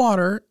in the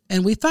water,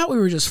 and we thought we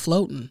were just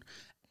floating.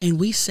 And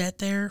we sat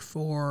there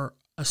for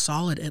a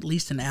solid at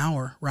least an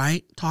hour,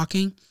 right?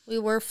 Talking. We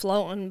were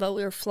floating, but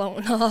we were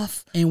floating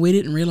off. And we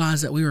didn't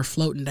realize that we were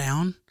floating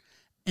down.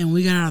 And when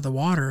we got out of the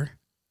water,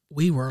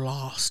 we were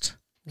lost.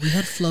 We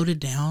had floated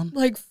down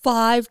like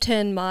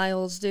 5-10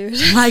 miles, dude.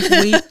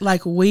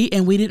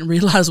 and we didn't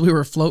realize we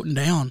were floating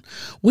down.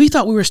 We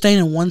thought we were staying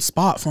in one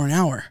spot for an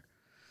hour.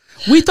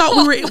 We thought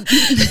we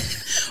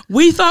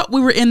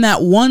were in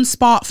that one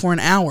spot for an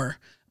hour,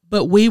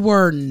 but we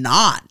were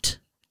not.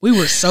 We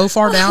were so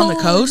far down the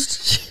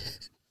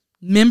coast.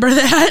 Remember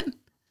that?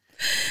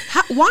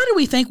 Why do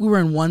we think we were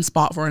in one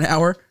spot for an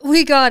hour?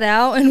 We got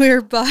out and we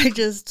were by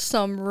just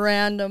some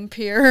random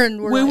pier,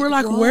 and we were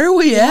like, where are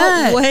we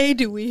at? What way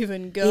do we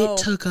even go? It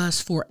took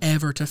us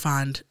forever to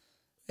find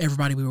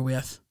everybody we were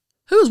with.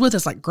 Who was with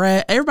us? Like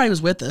Greg, everybody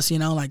was with us,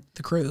 like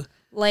the crew.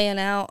 Laying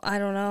out, I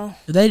don't know.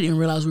 They didn't even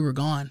realize we were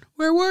gone.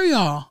 Where were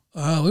y'all?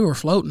 We were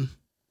floating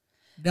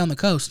down the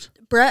coast.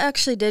 Brett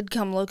actually did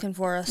come looking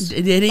for us.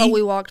 Did he? But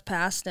we walked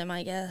past him,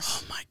 I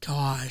guess. Oh my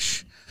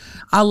gosh.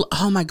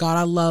 Oh my God,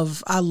 I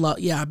love,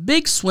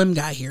 big swim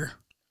guy here.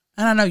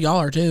 And I know y'all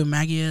are too.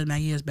 Maggie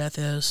is, Beth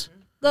is.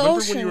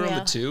 Remember when you were on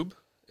the tube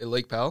at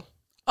Lake Powell?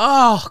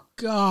 Oh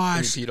And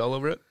gosh. you peed all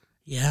over it?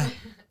 Yeah,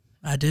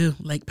 I do.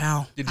 Lake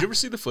Powell. Did you ever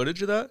see the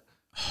footage of that?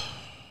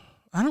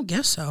 I don't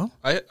guess so.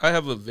 I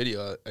have a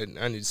video. I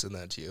need to send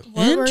that to you.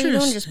 What were you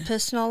doing? Just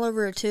pissing all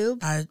over a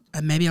tube?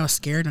 Maybe I was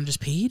scared and just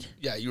peed.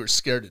 Yeah, you were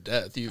scared to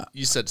death.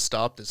 You said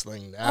stop this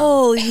thing now.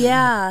 Oh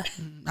yeah.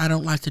 I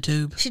don't like the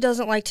tube. She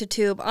doesn't like to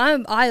tube.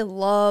 I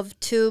love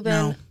tubing.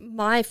 No.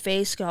 My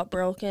face got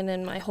broken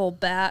and my whole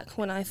back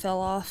when I fell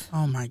off.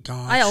 Oh my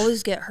gosh. I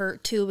always get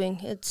hurt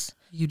tubing.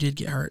 You did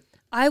get hurt.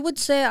 I would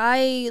say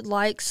I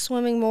like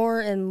swimming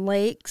more in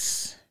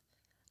lakes.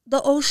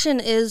 The ocean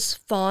is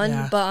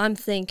fun, but I'm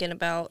thinking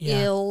about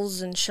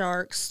eels and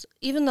sharks,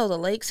 even though the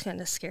lake's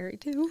kind of scary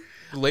too.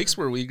 The lakes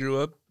where we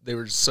grew up, they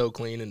were so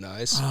clean and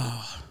nice.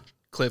 Oh.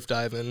 Cliff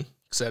diving,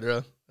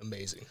 etc.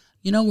 Amazing.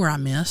 You know where I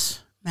miss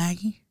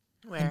Maggie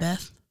Where? and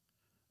Beth?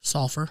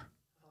 Sulphur.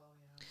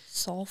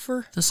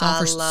 Sulphur? The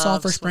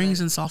sulphur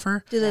springs in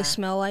Sulphur. Do they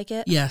smell like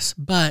it? Yes,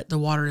 but the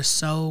water is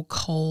so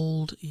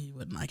cold, you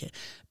wouldn't like it.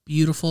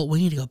 Beautiful. We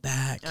need to go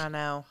back. I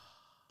know.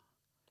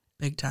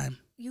 Big time.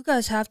 You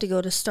guys have to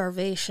go to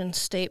Starvation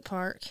State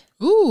Park.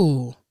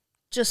 Ooh.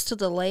 Just to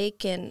the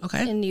lake in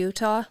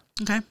Utah.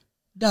 Okay.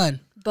 Done.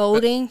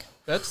 Boating.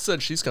 Beth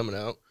said she's coming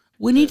out.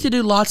 We need to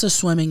do lots of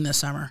swimming this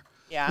summer.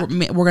 Yeah. I'm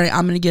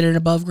gonna get an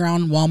above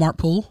ground Walmart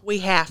pool. We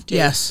have to.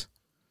 Yes.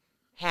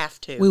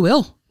 Have to. We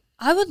will.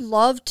 I would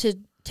love to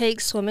take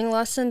swimming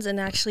lessons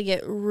and actually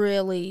get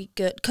really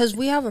good. Because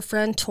we have a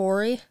friend,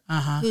 Tori,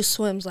 who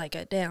swims like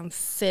a damn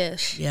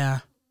fish. Yeah.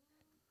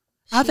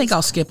 I think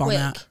I'll skip on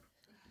that.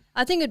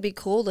 I think it'd be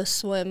cool to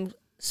swim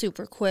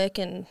super quick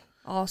and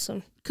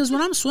awesome. Because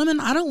when I'm swimming,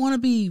 I don't want to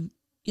be,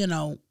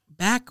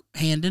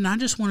 backhanding. I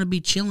just want to be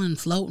chilling,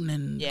 floating,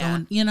 and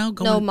going.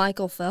 No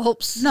Michael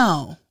Phelps.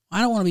 No, I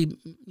don't want to be,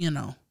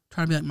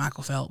 trying to be like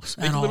Michael Phelps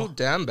Make at a all. little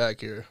dam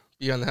back here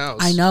beyond the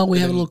house. I know, we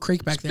And have a then little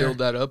creek back just there. Build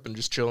that up and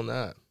just chill in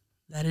that.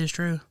 That is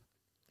true.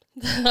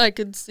 I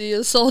could see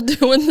us all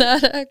doing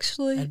that,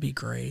 actually. That'd be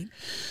great.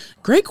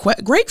 Great,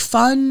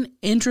 fun,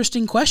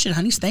 interesting question,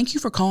 honeys. Thank you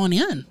for calling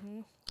in.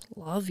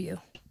 Love you.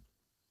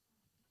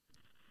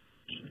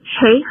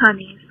 Hey,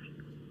 honeys.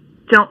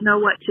 Don't know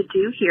what to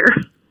do here.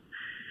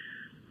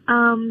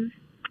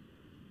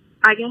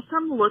 I guess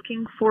I'm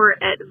looking for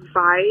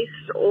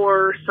advice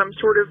or some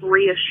sort of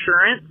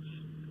reassurance.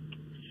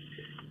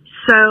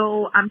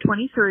 So I'm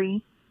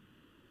 23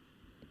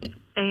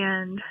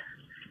 and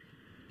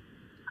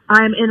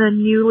I'm in a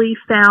newly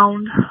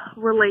found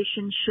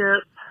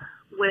relationship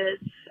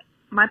with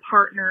my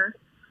partner.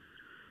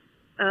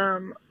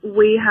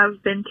 We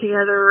have been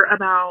together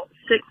about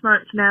 6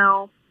 months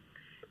now,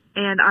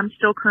 and I'm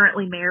still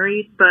currently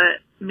married,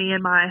 but me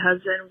and my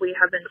husband, we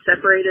have been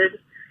separated.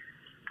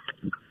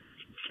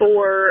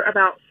 for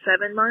about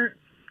 7 months,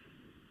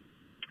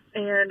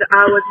 and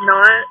I was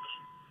not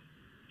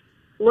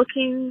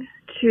looking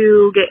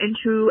to get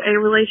into a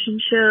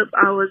relationship.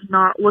 I was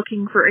not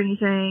looking for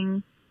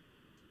anything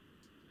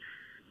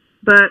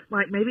but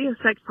like maybe a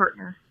sex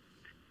partner.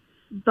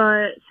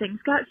 But things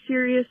got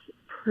serious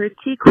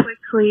pretty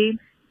quickly,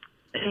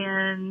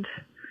 and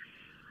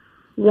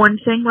one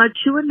thing led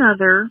to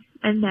another,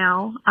 and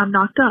now I'm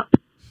knocked up.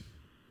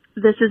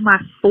 This is my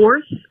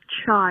 4th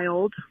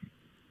child,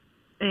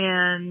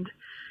 and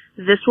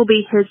this will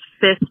be his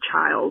 5th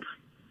child.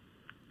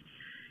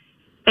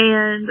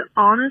 And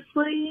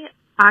honestly,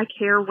 I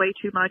care way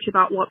too much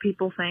about what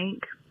people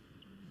think.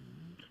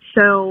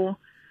 So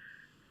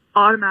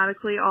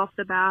automatically off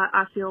the bat,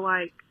 I feel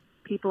like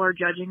people are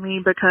judging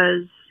me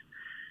because,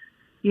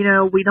 you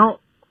know, we don't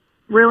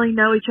really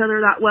know each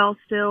other that well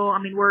still. I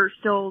mean, we're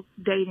still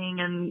dating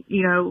and,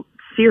 you know,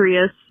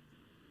 serious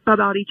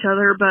about each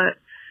other, but,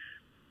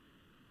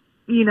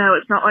 you know,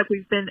 it's not like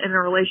we've been in a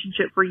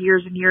relationship for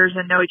years and years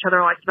and know each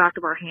other like the back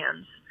of our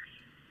hands.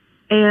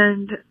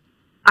 And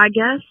I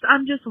guess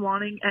I'm just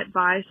wanting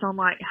advice on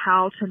like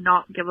how to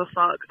not give a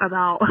fuck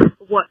about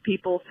what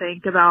people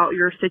think about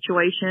your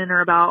situation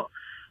or about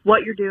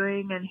what you're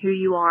doing and who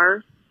you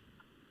are.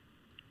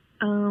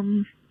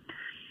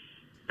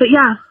 But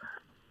yeah,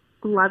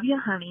 love you,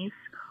 honeys.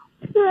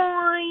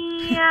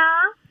 Yeah.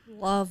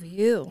 Love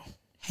you.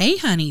 Hey,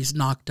 honey's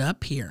knocked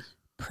up here.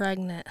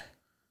 Pregnant.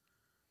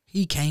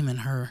 He came in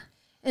her.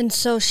 And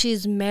so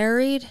she's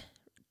married,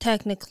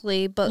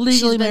 technically, but Legally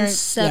she's been married,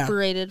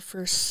 separated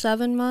for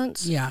 7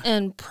 months. Yeah.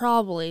 And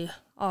probably,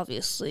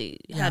 obviously,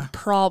 had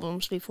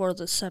problems before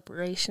the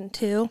separation,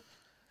 too.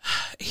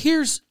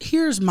 Here's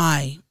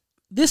my,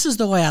 this is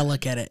the way I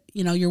look at it.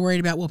 You know, you're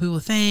worried about what people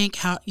think,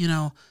 how, you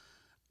know,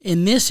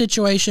 in this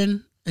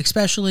situation,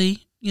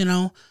 especially, you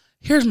know,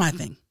 here's my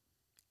thing.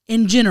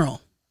 In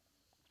general,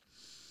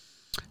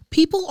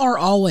 people are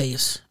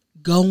always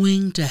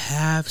going to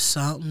have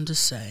something to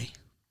say.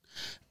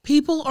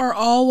 People are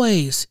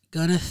always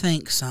going to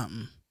think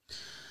something.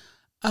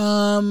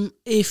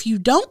 If you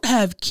don't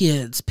have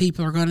kids,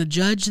 people are going to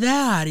judge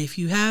that. If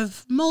you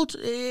have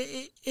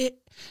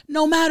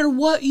no matter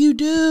what you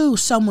do,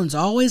 someone's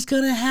always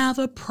going to have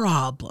a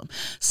problem.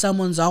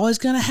 Someone's always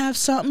going to have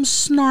something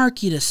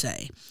snarky to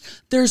say.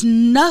 There's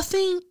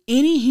nothing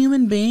any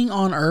human being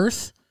on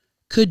earth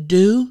could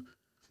do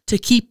to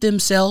keep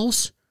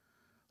themselves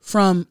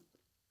from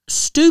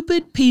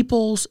stupid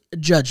people's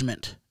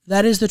judgment.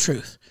 That is the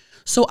truth.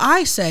 So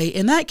I say,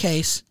 in that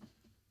case,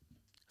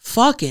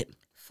 fuck it.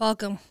 Fuck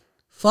them.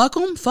 Fuck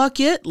them. Fuck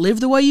it. Live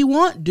the way you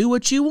want. Do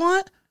what you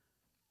want.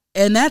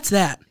 And that's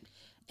that.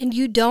 And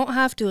you don't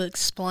have to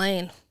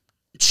explain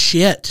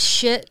shit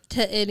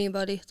to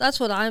anybody. That's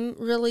what I'm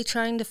really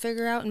trying to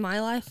figure out in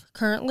my life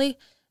currently.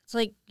 It's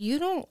like you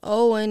don't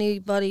owe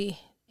anybody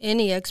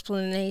any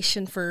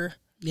explanation for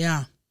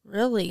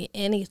really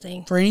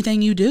anything. For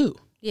anything you do.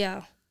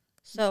 Yeah.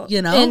 So,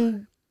 you know,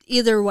 and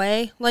either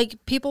way,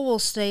 like people will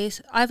say,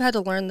 I've had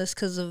to learn this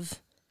because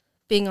of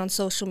being on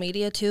social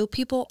media too.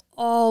 People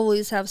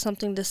always have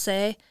something to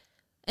say,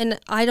 and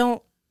I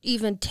don't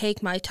even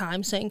take my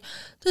time saying,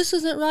 this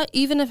isn't right.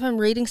 Even if I'm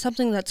reading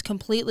something that's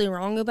completely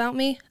wrong about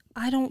me,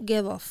 I don't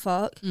give a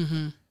fuck.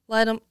 Mm-hmm.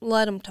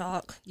 Let them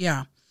talk.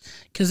 Yeah,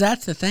 because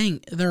that's the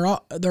thing.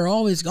 They're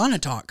always going to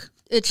talk.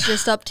 It's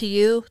just up to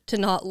you to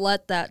not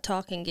let that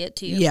talking get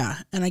to you. Yeah,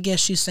 and I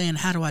guess she's saying,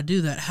 how do I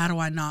do that? How do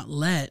I not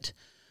let?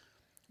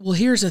 Well,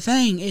 here's the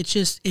thing.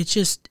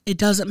 It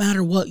doesn't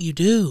matter what you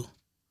do.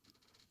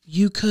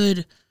 You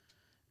could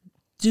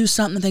do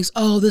something that thinks,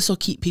 oh, this will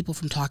keep people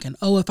from talking.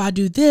 Oh, if I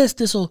do this,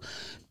 this'll,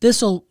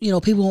 you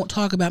know, people won't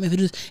talk about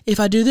me.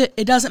 If I do this,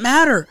 it doesn't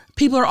matter.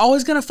 People are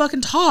always going to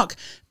fucking talk.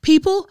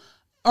 People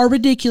are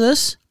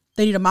ridiculous.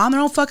 They need to mind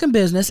their own fucking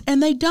business,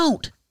 and they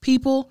don't.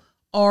 People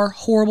are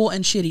horrible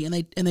and shitty,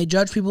 and they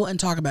judge people and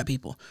talk about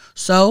people.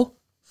 So,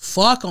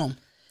 fuck them.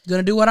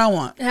 Gonna do what I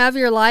want. Have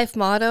your life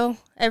motto.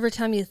 Every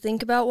time you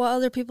think about what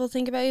other people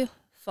think about you,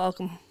 fuck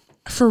them.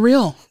 For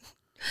real.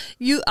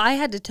 I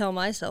had to tell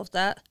myself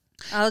that.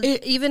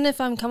 Even if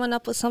I'm coming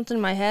up with something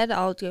in my head,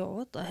 I'll go,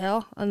 what the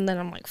hell? And then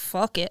I'm like,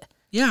 fuck it.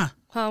 Yeah.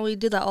 Well, we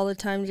do that all the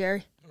time,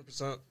 Jerry.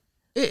 100%.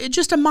 It's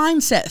just a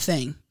mindset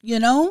thing, you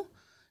know?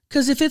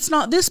 Because if it's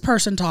not this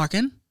person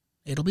talking,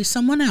 it'll be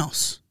someone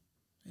else.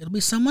 It'll be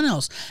someone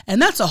else.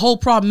 And that's a whole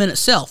problem in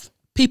itself.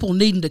 People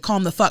needing to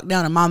calm the fuck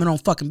down and mind their own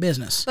fucking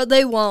business. But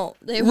they won't.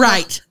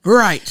 Right.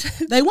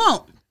 They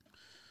won't.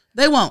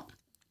 They won't.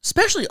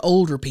 Especially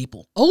older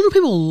people. Older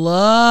people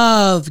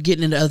love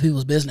getting into other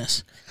people's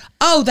business.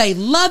 Oh, they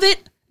love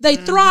it. They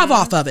thrive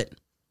off of it.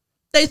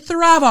 They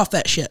thrive off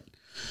that shit.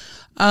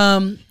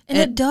 And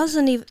it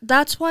doesn't even,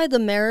 that's why the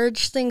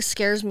marriage thing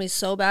scares me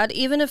so bad.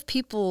 Even if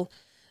people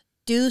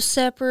do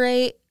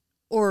separate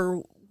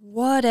or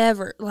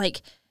whatever,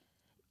 like,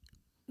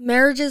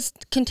 marriages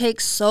can take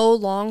so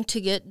long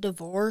to get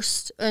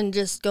divorced and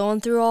just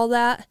going through all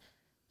that.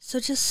 So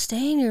just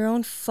stay in your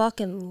own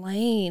fucking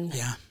lane.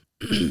 Yeah.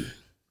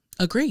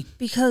 Agree.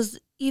 Because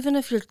even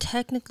if you're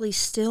technically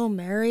still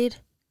married,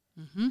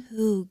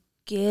 who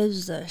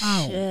gives a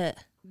shit?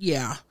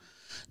 Yeah.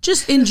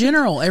 Just in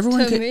general,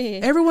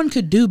 me. everyone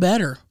could do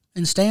better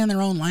and stay in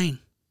their own lane.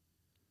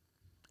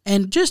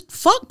 And just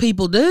fuck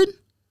people, dude.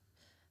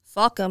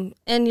 Fuck them.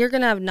 And you're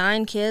going to have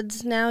 9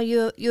 kids now?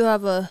 You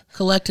have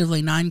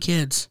Collectively, 9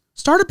 kids.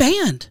 Start a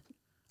band.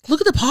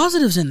 Look at the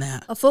positives in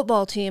that. a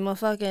football team, a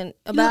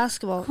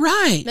basketball.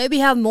 Right. Maybe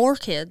have more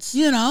kids.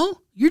 You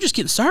know, you're just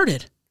getting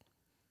started.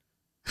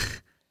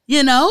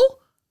 You know?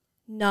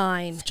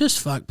 9. Just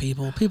fuck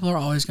people. People are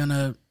always going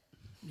to,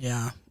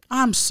 yeah.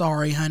 I'm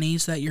sorry,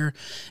 honeys, that you're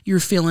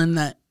feeling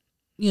that,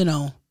 you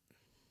know,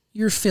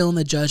 you're feeling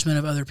the judgment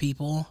of other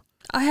people.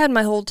 I had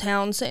my whole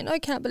town saying, I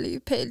can't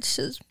believe Paige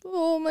says,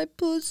 oh, my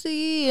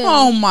pussy. And,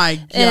 Oh, my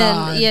God.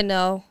 And, you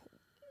know,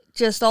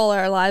 just all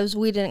our lives,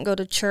 we didn't go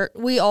to church.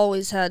 We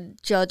always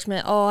had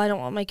judgment. Oh, I don't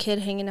want my kid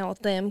hanging out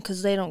with them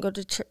because they don't go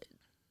to church.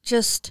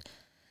 Just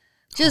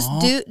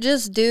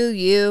do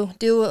you.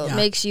 Do what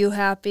makes you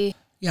happy.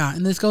 Yeah,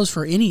 and this goes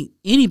for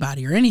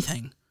anybody or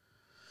anything.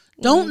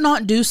 Don't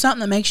not do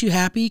something that makes you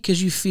happy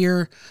because you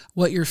fear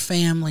what your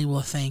family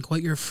will think.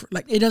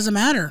 It doesn't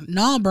matter.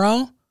 Nah,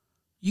 bro.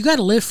 You got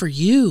to live for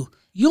you.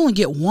 You only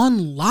get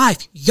one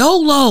life.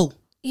 YOLO.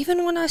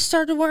 Even when I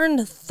started wearing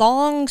the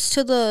thongs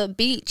to the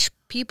beach,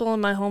 people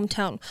in my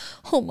hometown,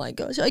 oh my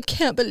gosh, I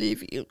can't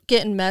believe you.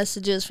 Getting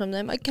messages from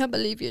them. I can't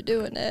believe you're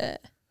doing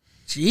that.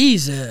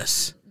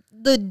 Jesus.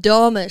 The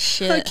dumbest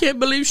shit. I can't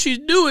believe she's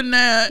doing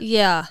that.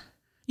 Yeah.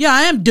 Yeah,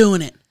 I am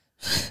doing it.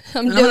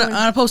 I'm I'm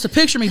gonna post a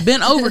picture of me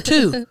bent over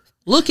too.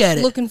 Look at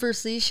it. Looking for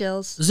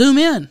seashells. Zoom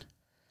in.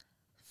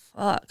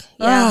 Fuck.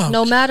 Yeah. Oh,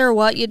 No matter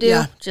what you do,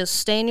 yeah. just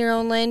stay in your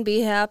own lane,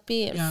 be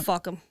happy, and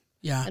fuck them.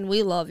 Yeah. And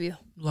we love you.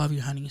 Love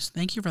you, honeys.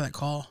 Thank you for that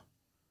call.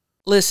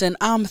 Listen,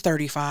 I'm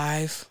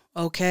 35,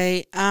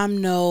 okay?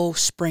 I'm no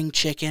spring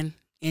chicken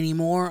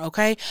anymore,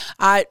 okay?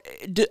 I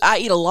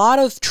eat a lot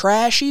of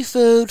trashy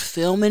food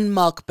filming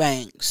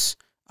mukbangs,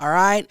 all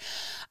right?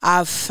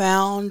 I've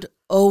found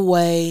a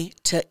way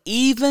to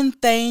even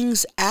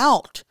things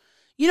out.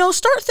 You know,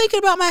 start thinking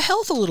about my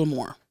health a little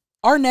more.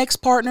 Our next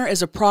partner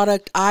is a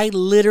product I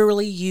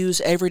literally use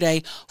every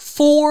day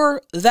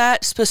for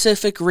that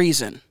specific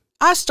reason.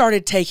 I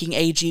started taking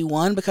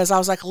AG1 because I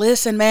was like,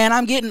 listen, man,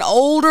 I'm getting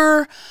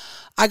older.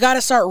 I got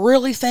to start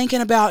really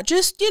thinking about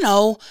just, you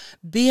know,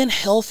 being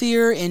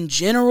healthier in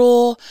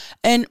general.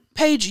 And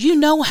Paige, you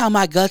know how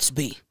my guts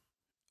be,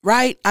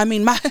 right? I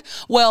mean,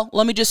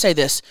 let me just say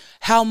this,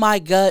 how my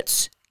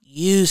guts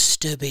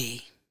used to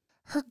be.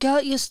 Her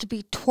gut used to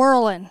be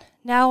twirling.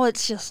 Now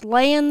it's just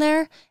laying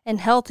there and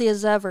healthy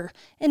as ever.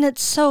 And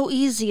it's so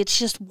easy. It's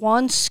just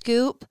 1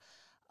 scoop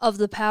of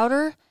the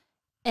powder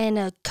and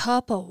a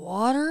cup of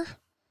water.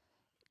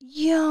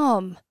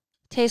 Yum.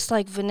 Tastes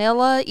like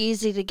vanilla,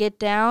 easy to get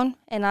down,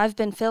 and I've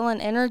been feeling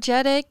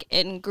energetic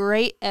and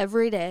great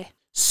every day.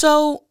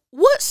 So,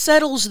 what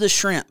settles the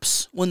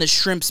shrimps when the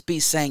shrimps be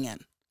singing?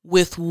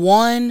 With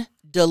 1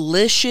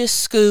 delicious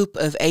scoop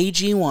of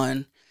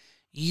AG1,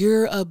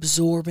 you're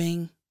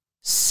absorbing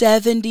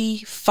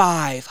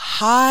 75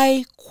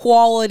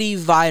 high-quality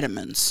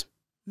vitamins,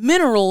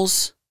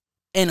 minerals,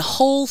 and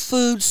whole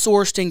food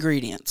sourced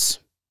ingredients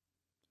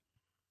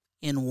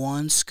in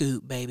 1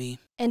 scoop, baby.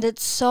 And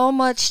it's so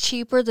much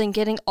cheaper than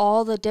getting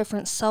all the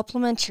different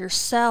supplements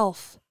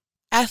yourself.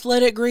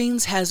 Athletic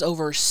Greens has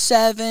over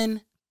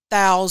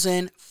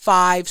 7,000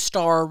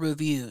 5-star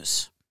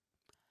reviews.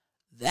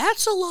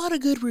 That's a lot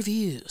of good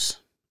reviews.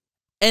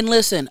 And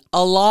listen,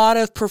 a lot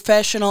of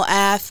professional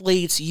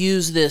athletes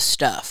use this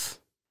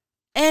stuff.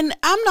 And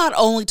I'm not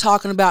only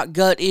talking about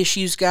gut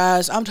issues,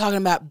 guys. I'm talking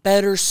about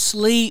better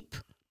sleep.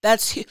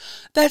 That's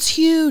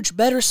huge.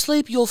 Better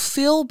sleep. You'll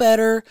feel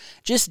better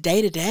just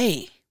day to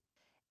day.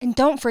 And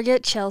don't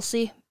forget,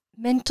 Chelcie,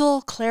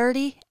 mental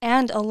clarity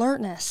and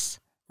alertness.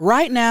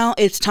 Right now,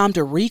 it's time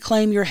to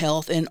reclaim your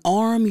health and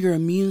arm your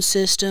immune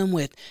system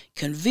with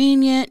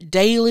convenient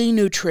daily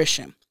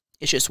nutrition.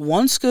 It's just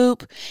 1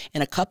 scoop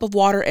and a cup of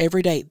water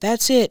every day.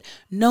 That's it.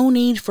 No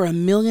need for a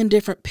million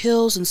different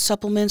pills and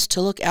supplements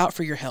to look out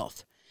for your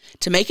health.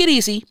 To make it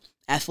easy,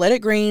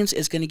 Athletic Greens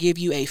is going to give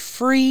you a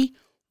free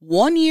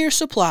 1-year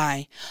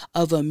supply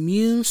of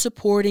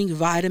immune-supporting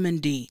vitamin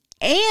D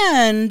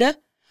and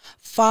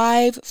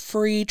 5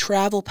 free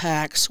travel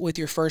packs with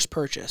your first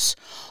purchase.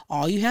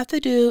 All you have to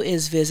do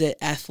is visit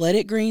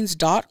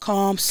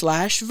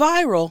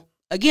athleticgreens.com/viral.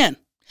 Again,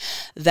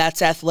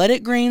 that's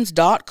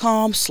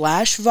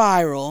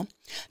athleticgreens.com/viral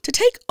to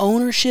take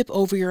ownership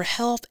over your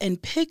health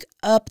and pick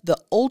up the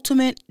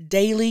ultimate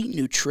daily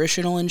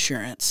nutritional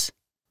insurance.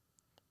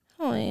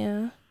 Oh,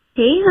 yeah.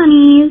 Hey,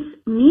 honeys,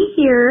 me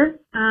here.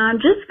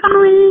 Just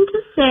calling in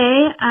to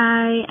say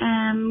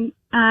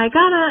I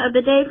got a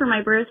bidet for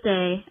my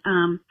birthday,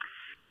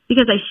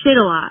 because I shit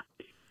a lot.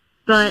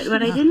 But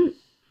what I didn't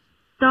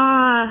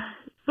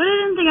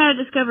think I'd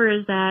discover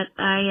is that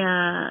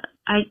I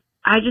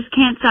just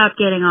can't stop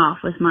getting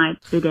off with my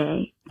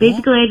bidet.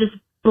 Basically, I just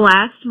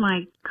blast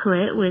my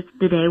clit with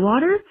bidet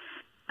water,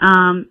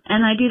 and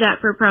I do that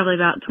for probably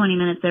about 20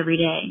 minutes every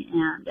day.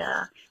 And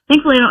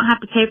thankfully, I don't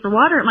have to pay for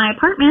water at my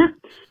apartment.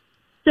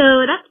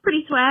 So that's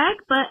pretty swag,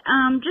 but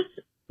just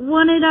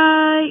wanted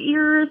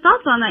your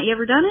thoughts on that. You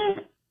ever done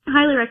it?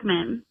 Highly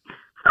recommend.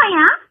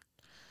 Hiya.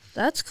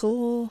 That's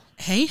cool.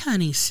 Hey,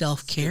 honey,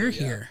 self-care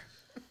here.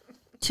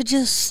 To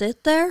just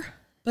sit there?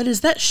 But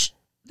is that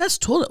that's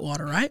toilet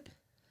water, right?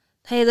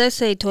 Hey, they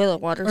say toilet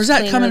water. Or is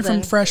that coming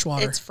from fresh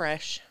water? It's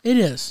fresh. It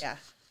is. Yeah.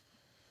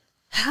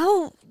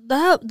 How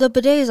the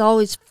bidets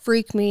always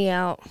freak me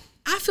out.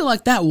 I feel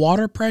like that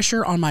water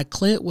pressure on my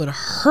clit would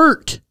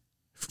hurt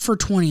for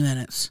 20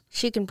 minutes.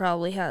 She can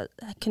probably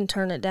can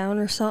turn it down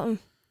or something,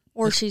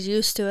 or she's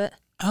used to it.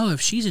 Oh,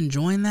 if she's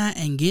enjoying that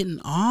and getting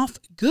off,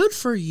 good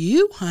for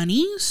you,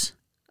 honeys.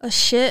 A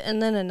shit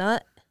and then a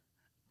nut,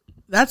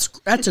 That's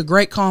a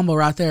great combo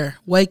right there.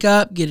 Wake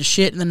up, get a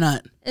shit in the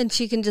nut. and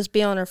she can just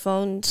be on her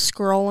phone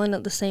scrolling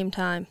at the same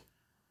time.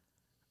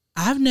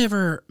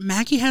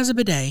 Maggie has a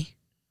bidet.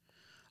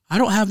 I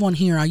don't have one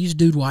here. I use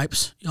Dude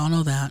Wipes. Y'all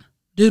know that.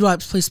 Dude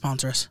Wipes, please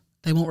sponsor us.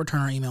 They won't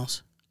return our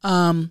emails.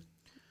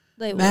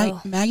 They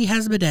will. Maggie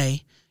has a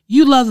bidet.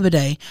 You love the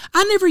bidet.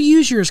 I never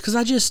use yours because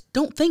I just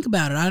don't think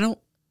about it.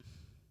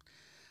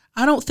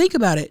 I don't think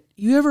about it.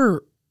 You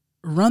ever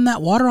run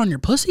that water on your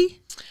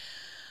pussy?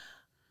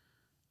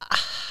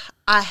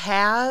 I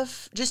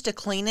have, just to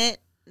clean it,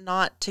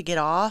 not to get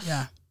off.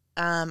 Yeah.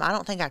 I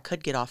don't think I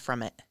could get off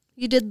from it.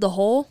 You did the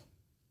hole?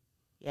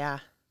 Yeah.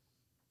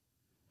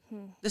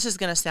 This is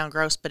going to sound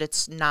gross, but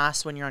it's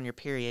nice when you're on your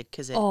period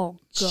because it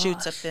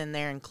shoots up in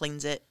there and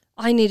cleans it.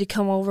 I need to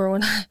come over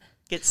when I...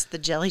 Gets the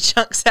jelly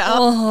chunks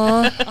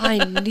out. I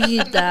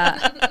need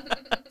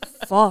that.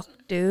 Fuck,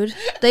 dude.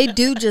 They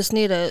do just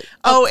need a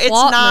it's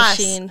clot nice.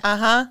 machine.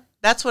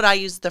 That's what I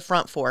use the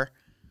front for.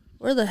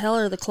 Where the hell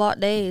are the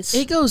clot days?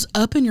 It goes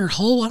up in your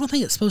hole. I don't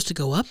think it's supposed to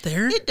go up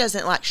there. It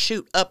doesn't like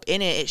shoot up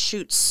in it. It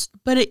shoots.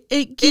 But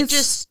it gets...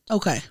 just...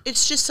 Okay.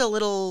 It's just a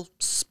little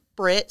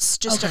spritz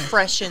just to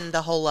freshen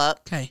the hole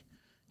up. Okay.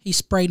 He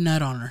sprayed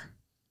nut on her.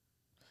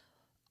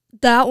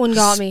 That one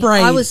got me.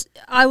 Sprayed.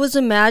 I was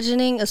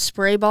imagining a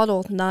spray bottle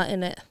with nut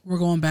in it. We're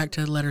going back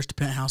to Letters to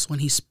Penthouse when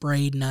he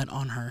sprayed nut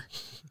on her.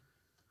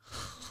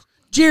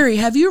 Jerry,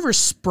 have you ever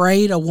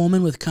sprayed a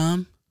woman with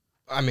cum?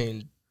 I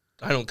mean,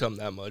 I don't come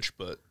that much,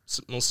 but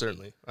most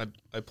certainly.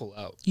 I pull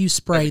out. You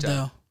sprayed,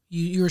 though.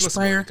 You're a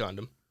sprayer?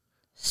 Condom.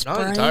 Spray?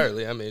 Not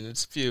entirely. I mean,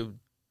 it's a few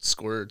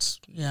squirts.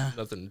 Yeah.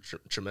 Nothing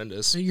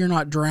tremendous. So you're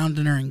not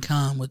drowning her in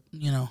cum with,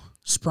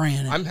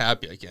 spraying it. I'm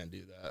happy I can't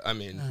do that. I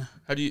mean,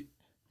 how do you...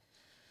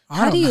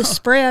 How do you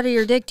spray out of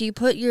your dick? Do you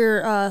put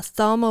your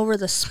thumb over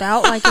the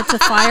spout like it's a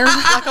fire?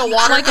 Like a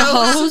water Like a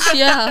hose?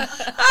 Yeah.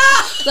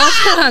 That's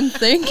what I'm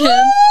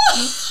thinking.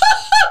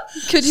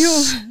 Could you...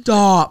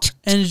 Stop.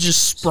 And it's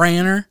just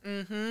spraying her?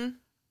 Mm-hmm.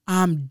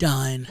 I'm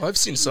done. Well, I've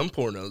seen some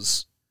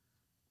pornos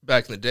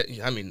back in the day.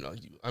 I mean,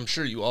 I'm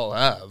sure you all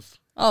have.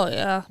 Oh,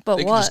 yeah. But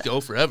they what? can just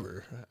go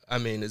forever. I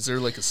mean, is there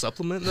like a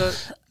supplement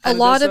that... A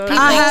lot of people...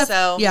 I think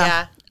so,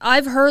 yeah.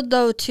 I've heard,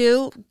 though,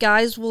 too,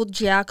 guys will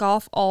jack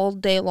off all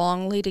day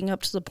long leading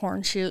up to the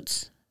porn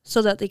shoots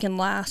so that they can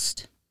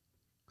last.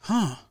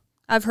 Huh.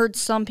 I've heard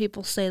some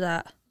people say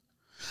that.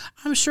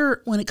 I'm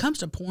sure when it comes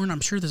to porn, I'm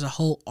sure there's a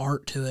whole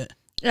art to it.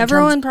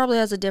 Everyone probably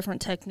has a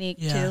different technique,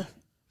 too.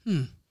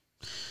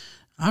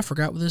 I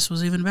forgot what this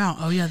was even about.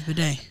 Oh, yeah, the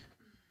bidet.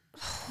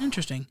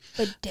 Interesting.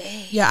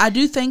 Bidet. Yeah, I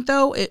do think,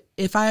 though,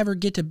 if I ever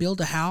get to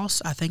build a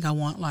house, I think I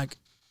want, like,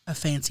 a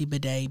fancy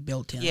bidet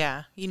built in.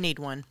 Yeah, you need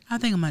one. I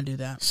think I'm going to do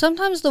that.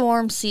 Sometimes the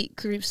warm seat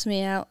creeps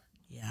me out.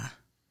 Yeah.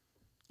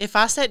 If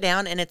I sit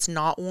down and it's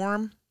not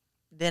warm,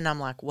 then I'm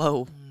like,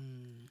 whoa.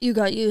 You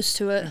got used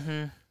to it.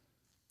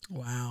 Mm-hmm.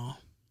 Wow.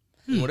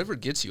 And whatever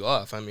gets you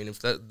off. I mean, if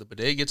the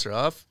bidet gets her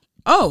off,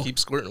 keep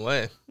squirting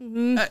away.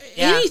 Mm-hmm.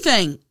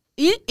 Anything.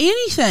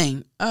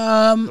 Anything.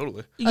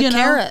 Totally.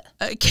 Carrot.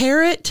 A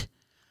carrot.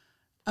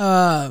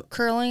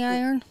 Curling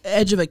iron.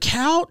 Edge of a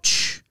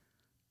couch.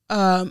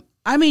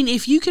 I mean,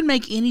 if you can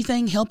make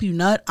anything help you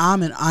nut,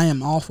 I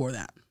am all for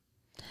that.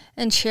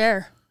 And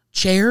share.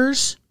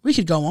 Chairs. We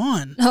could go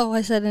on. No,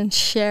 I said and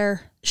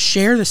share.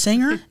 Share the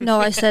singer? No,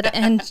 I said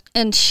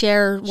and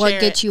share what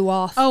gets you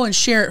off. Oh, and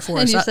share it for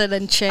and us. You said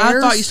and chairs. I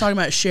thought you were talking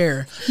about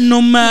share.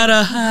 No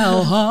matter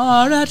how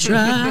hard I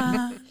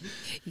try,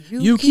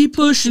 you keep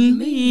pushing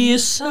me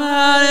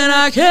aside and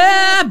I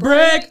can't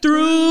break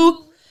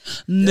through.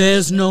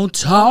 There's no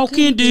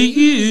talking to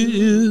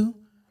you.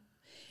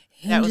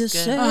 That was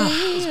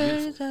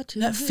good.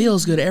 That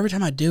feels good every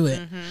time I do it.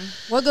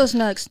 Mm-hmm. What goes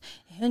next?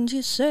 And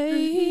you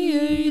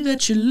say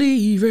that you're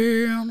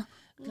leaving.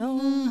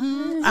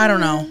 I don't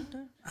know.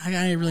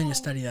 I really need to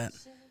study that.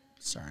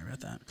 Sorry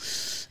about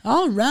that.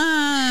 All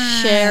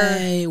right.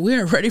 Share. We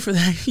are ready for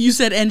that. You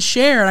said, and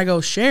share. And I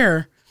go,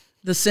 share.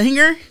 The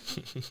singer?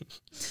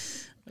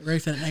 Ready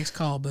for that next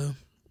call, boo.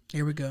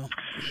 Here we go.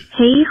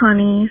 Hey,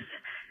 honeys.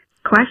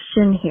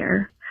 Question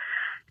here.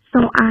 So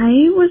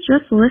I was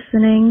just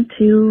listening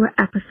to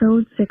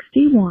episode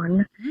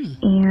 61,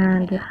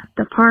 and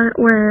the part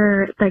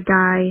where the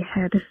guy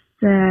had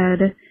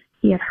said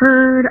he had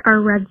heard or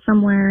read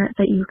somewhere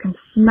that you can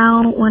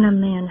smell when a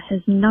man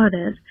has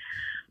nutted.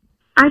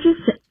 I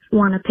just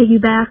want to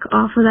piggyback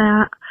off of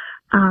that.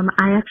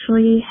 I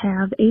actually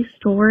have a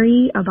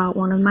story about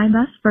one of my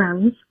best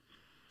friends.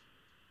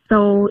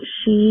 So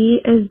she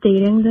is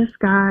dating this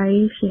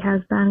guy. She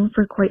has been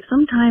for quite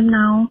some time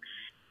now.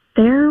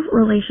 Their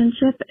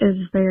relationship is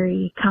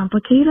very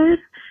complicated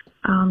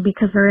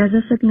because there is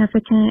a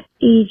significant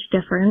age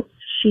difference.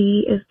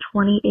 She is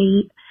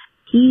 28.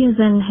 He is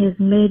in his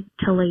mid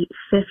to late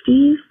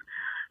 50s.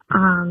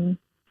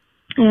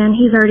 And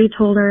he's already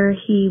told her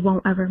he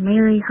won't ever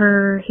marry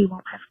her. He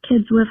won't have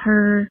kids with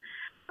her.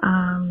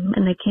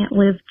 And they can't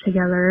live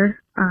together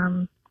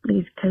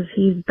because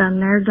he's been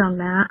there, done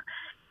that.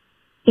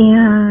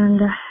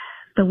 And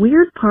the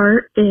weird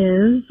part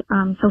is,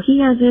 so he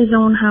has his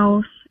own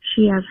house.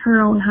 She has her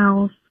own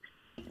house.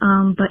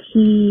 But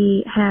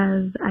he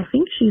has, I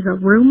think she's a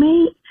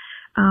roommate.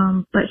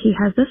 But he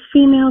has this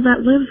female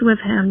that lives with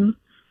him,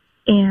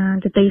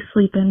 and they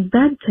sleep in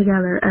bed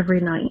together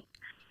every night.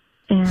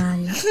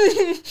 And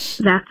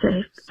that's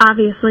a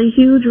obviously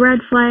huge red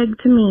flag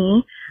to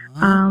me.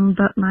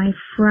 But my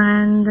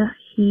friend,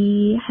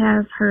 he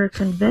has her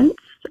convinced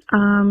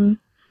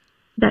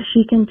that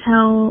she can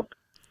tell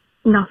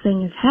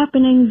nothing is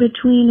happening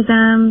between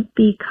them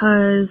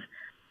because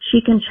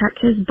she can check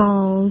his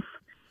balls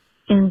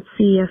and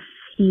see if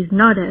he's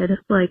nutted.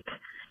 Like,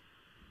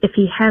 if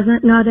he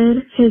hasn't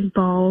nutted, his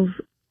balls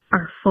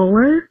are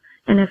fuller,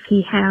 and if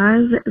he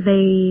has,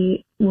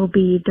 they will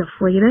be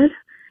deflated.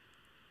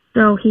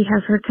 So he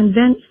has her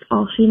convinced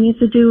all she needs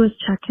to do is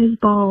check his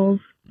balls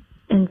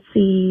and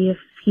see if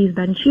he's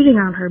been cheating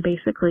on her,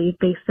 basically,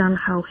 based on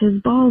how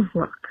his balls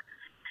look.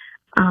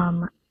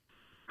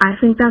 I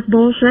think that's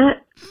bullshit.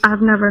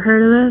 I've never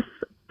heard of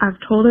this. I've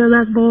told her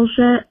that's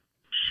bullshit.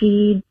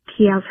 He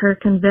has her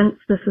convinced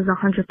this is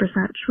 100%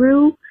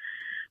 true.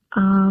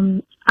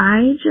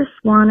 I just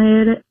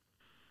wanted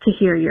to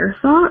hear your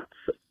thoughts,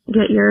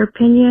 get your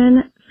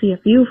opinion, see if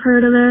you've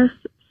heard of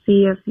this,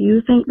 see if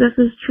you think this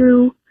is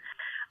true.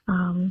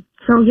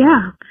 So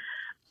yeah,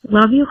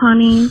 love you,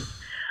 honey.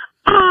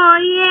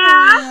 Oh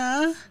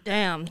yeah.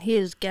 Damn, he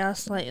is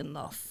gaslighting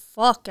the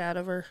fuck out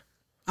of her.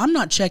 I'm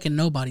not checking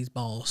nobody's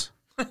balls.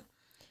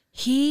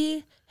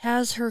 He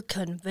has her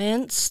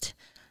convinced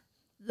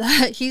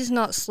that he's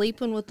not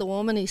sleeping with the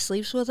woman he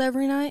sleeps with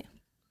every night.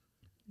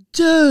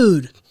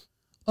 Dude,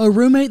 a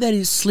roommate that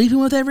he's sleeping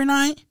with every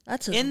night?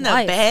 That's his In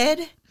wife. the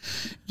bed?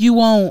 You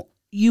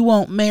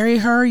won't marry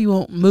her, you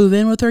won't move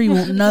in with her, you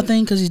won't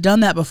nothing because he's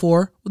done that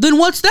before. Well, then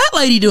what's that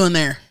lady doing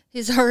there?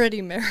 He's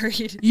already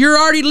married. You're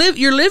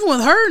living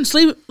with her and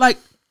sleep like,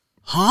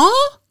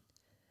 huh?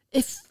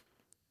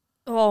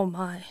 Oh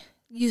my,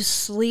 you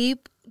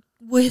sleep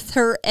with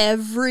her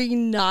every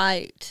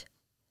night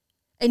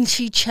and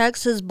she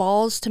checks his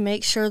balls to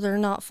make sure they're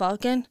not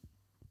fucking?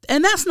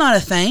 And that's not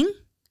a thing.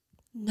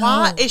 No.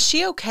 Why? Is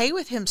she okay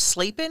with him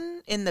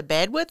sleeping in the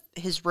bed with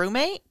his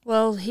roommate?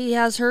 Well, he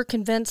has her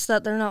convinced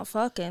that they're not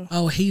fucking.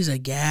 Oh, he's a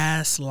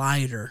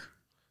gaslighter.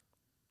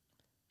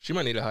 She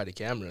might need to hide a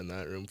camera in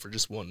that room for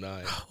just one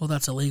night. Well,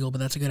 that's illegal, but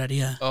that's a good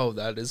idea. Oh,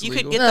 that is You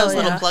legal? could get those Oh,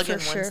 little yeah, plug-in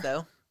for ones, sure.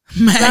 though.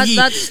 Maggie,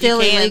 That's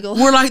still You can. illegal.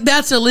 we're like,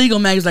 that's illegal.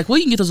 Maggie's like, well,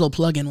 you can get those little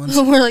plug-in ones.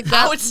 We're like,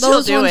 I would still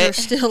those do ones it. are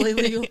still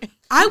illegal.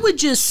 I would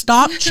just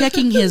stop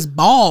checking his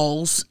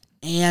balls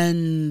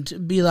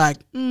and be like,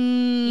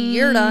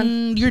 You're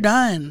done. You're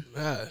done.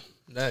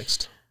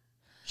 Next.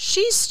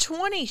 She's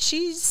 20.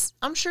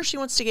 I'm sure she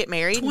wants to get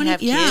married 20 and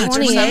have yeah, kids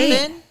or 28.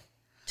 something.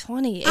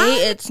 28,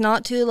 it's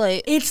not too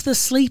late. It's the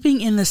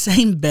sleeping in the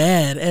same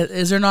bed.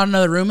 Is there not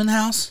another room in the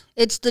house?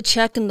 It's the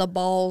checking the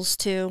balls,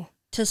 too,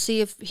 to see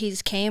if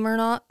he's came or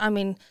not. I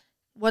mean,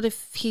 what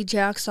if he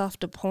jacks off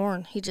to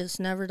porn? He just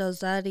never does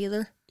that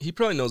either. He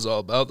probably knows all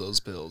about those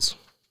pills.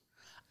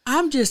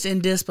 I'm just in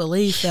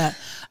disbelief that,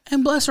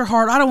 and bless her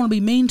heart, I don't want to be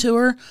mean to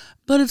her,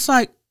 but it's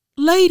like,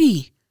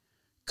 lady,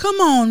 come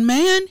on,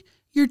 man.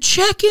 You're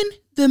checking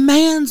the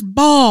man's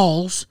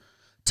balls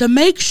to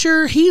make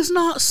sure he's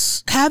not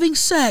having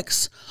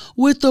sex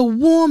with the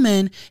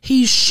woman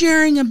he's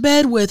sharing a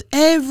bed with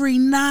every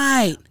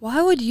night.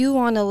 Why would you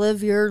want to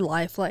live your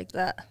life like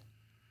that?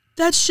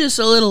 That's just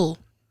a little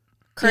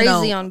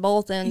Crazy on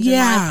both ends in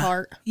my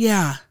part.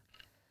 Yeah.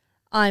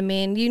 I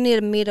mean, you need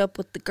to meet up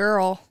with the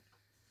girl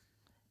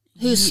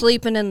who's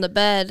sleeping in the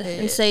bed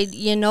and say,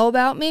 you know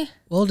about me?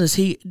 Well, does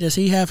he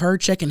have her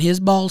checking his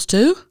balls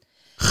too?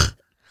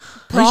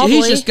 Probably.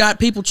 He's just got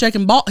people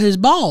checking his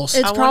balls.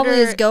 It's probably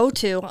his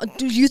go-to.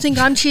 Do you think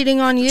I'm cheating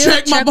on you?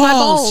 Check my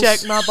balls. Check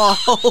my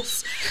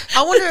balls.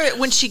 I wonder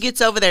when she gets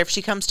over there, if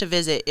she comes to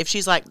visit, if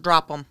she's like,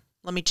 drop them.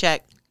 Let me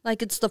check.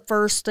 Like it's the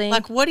first thing.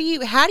 Like,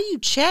 how do you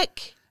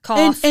check?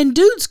 Cough. And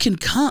dudes can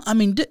come. I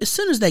mean, as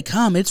soon as they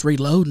come, it's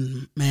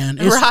reloading, man.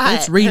 Right.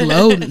 It's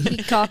reloading. He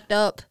cocked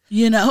up.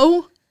 You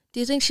know? Do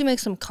you think she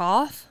makes him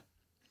cough?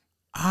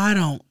 I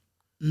don't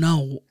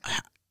know.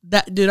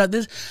 That dude,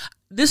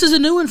 this is a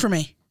new one for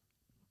me.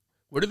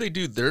 Where do they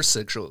do their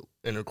sexual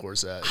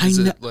intercourse at? I Is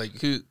know- it like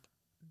who?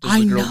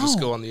 Does the girl just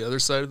know. go on the other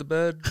side of the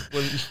bed?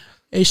 When,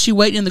 Is she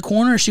waiting in the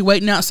corner? Is she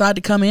waiting outside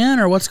to come in,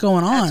 or what's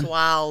going on? That's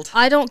wild.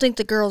 I don't think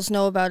the girls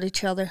know about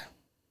each other.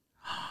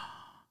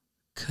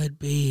 Could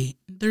be.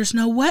 There's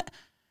no way.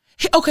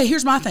 Okay,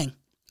 here's my thing.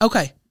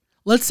 Okay,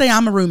 let's say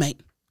I'm a roommate.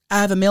 I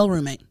have a male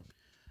roommate.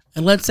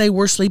 And let's say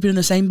we're sleeping in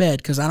the same bed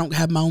because I don't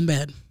have my own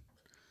bed.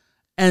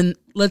 And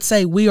let's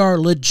say we are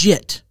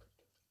legit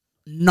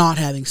not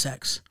having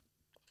sex.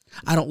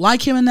 I don't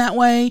like him in that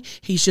way.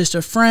 He's just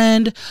a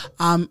friend.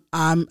 I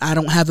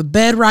don't have a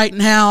bed right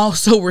now,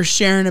 so we're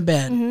sharing a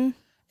bed. Mm-hmm.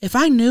 If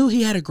I knew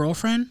he had a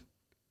girlfriend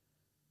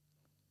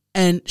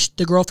and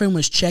the girlfriend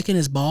was checking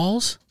his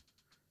balls,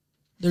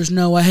 there's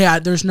no way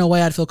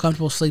I'd feel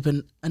comfortable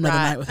sleeping another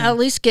night with him. At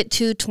least get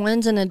 2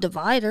 twins and a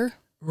divider.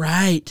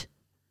 Right.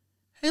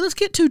 Hey, let's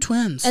get 2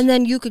 twins. And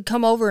then you could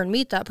come over and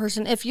meet that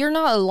person. If you're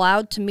not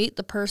allowed to meet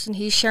the person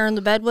he's sharing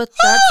the bed with,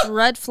 that's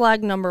red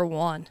flag number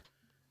 1.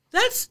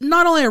 That's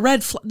not only a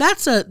red flag.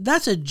 That's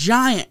a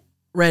giant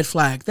red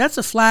flag. That's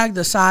a flag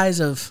the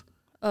size of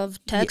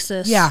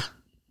Texas. Yeah.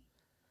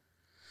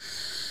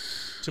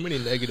 Too many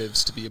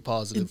negatives to be a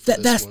positive. For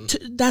this one.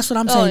 That's what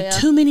I'm saying.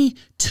 Yeah.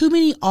 Too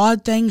many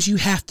odd things you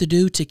have to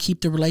do to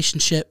keep the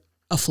relationship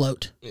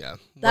afloat. Yeah.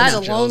 That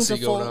alone's a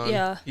full.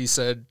 Yeah. He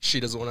said he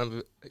doesn't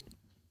want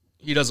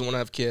to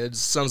have kids.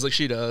 Sounds like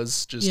she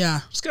does.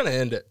 Just kind of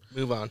end it.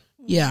 Move on.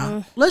 Yeah.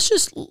 Mm-hmm. Let's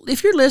just,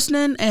 if you're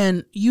listening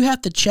and you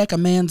have to check a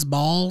man's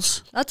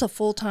balls. That's a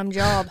full-time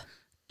job.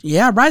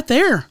 Yeah, right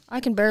there.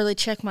 I can barely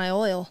check my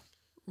oil.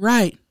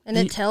 Right. And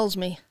it tells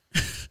me.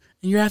 And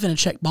you're having to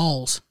check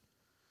balls.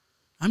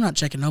 I'm not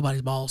checking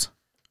nobody's balls.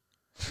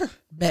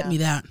 Bet me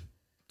that.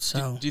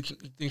 So. Do you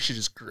think she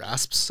just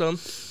grasps some?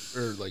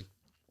 Or like.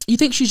 You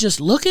think she's just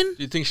looking?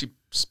 Do you think she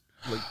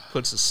like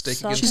puts a stick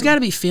against She's got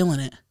to be feeling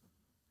it.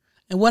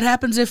 And what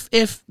happens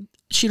if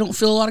she don't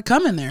feel a lot of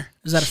cum in there?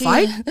 Is that a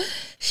fight?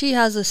 She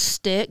has a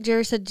stick.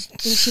 Jerry said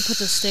she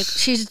puts a stick.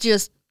 She's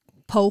just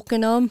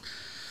poking them.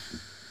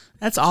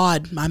 That's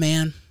odd, my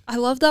man. I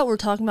love that we're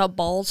talking about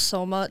balls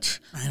so much.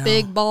 I know.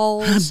 Big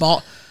balls.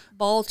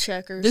 Ball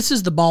checkers. This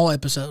is the ball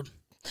episode.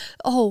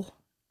 Oh.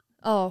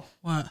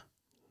 What?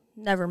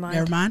 Never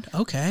mind.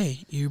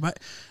 Okay. You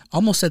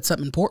almost said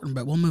something important,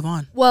 but we'll move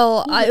on.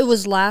 Well, it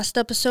was last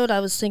episode. I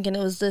was thinking it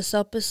was this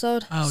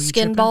episode. Oh,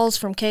 Skin balls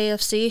from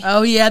KFC.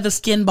 Oh, yeah, the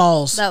skin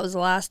balls. That was the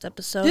last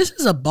episode. This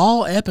is a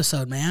ball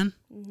episode, man.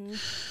 Mm-hmm.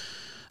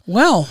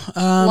 Well.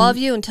 Love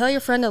you, and tell your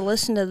friend to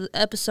listen to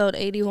episode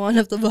 81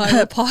 of the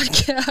Viral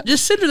Podcast.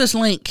 Just send her this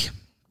link.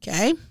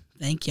 Okay?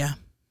 Thank you.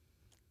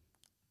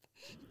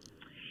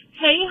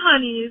 Hey,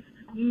 honeys.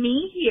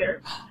 Me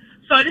here.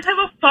 So I just have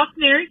a fuck,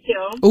 marry,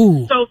 kill.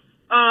 Ooh. So,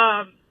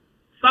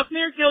 fuck,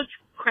 marry, kill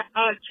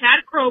Chad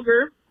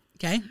Kroger.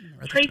 Okay.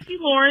 Tracy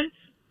Lawrence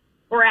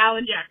or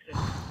Alan Jackson.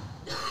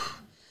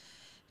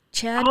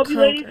 Chad I hope Kroger. you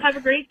ladies have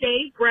a great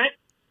day. Brett,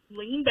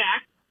 lean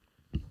back.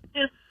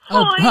 Yeah.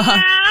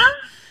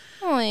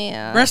 Oh,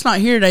 yeah. Brett's not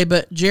here today,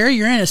 but Jerry,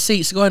 you're in a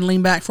seat, so go ahead and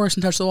lean back for us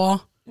and touch the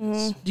wall.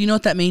 Mm. Do you know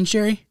what that means,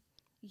 Jerry?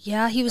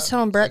 Yeah, he was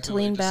telling Brett to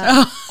lean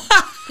back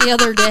the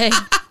other day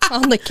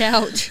on the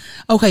couch.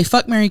 Okay,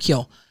 fuck, marry,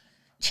 kill.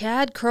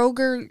 Chad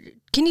Kroger.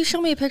 Can you show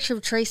me a picture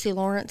of Tracy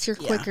Lawrence? You're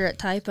quicker at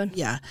typing.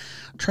 Yeah.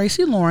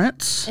 Tracy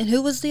Lawrence. And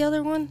who was the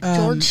other one?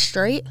 George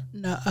Strait?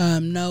 No,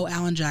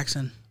 Alan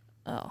Jackson.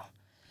 Oh.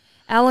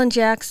 Alan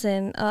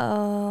Jackson.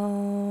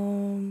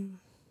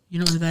 You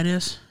know who that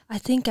is? I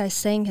think I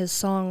sang his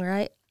song,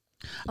 right?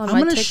 On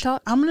my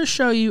TikTok? I'm going to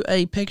show you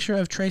a picture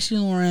of Tracy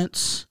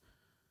Lawrence,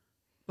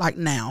 like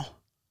now.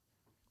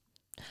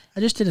 I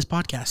just did his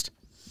podcast.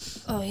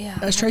 Oh, yeah.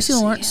 That's Tracy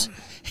Lawrence.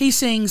 He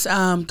sings,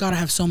 God, I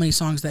have so many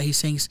songs that he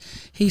sings.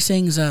 He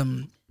sings,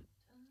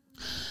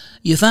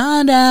 you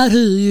find out who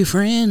your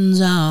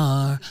friends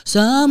are.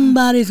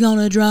 Somebody's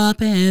gonna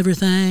drop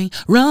everything.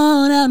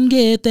 Run out and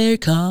get their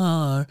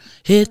car.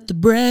 Hit the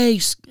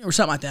brakes, or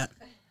something like that.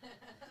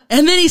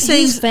 And then he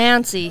sings. He's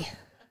fancy.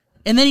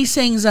 And then he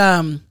sings,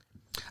 I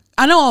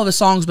know all of his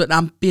songs, but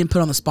I'm being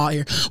put on the spot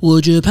here.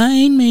 Would you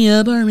paint me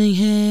a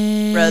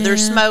Birmingham? Brother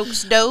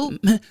smokes dope.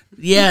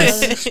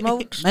 Yes.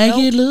 Make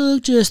it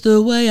look just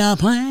the way I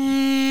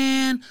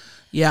plan.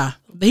 Yeah.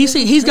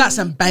 He's got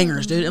some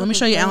bangers, dude. Let me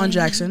show you Alan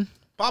Jackson.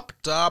 Pop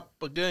top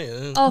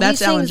again. Oh, that's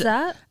he sings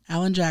that?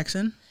 Alan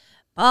Jackson.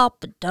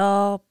 Pop it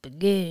up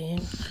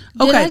again.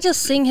 Okay. Did I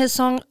just sing his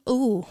song?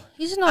 Ooh,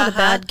 he's not a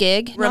bad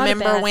gig.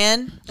 Remember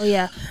when? Oh,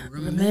 yeah.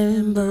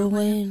 Remember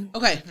when.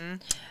 Okay.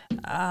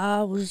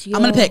 I was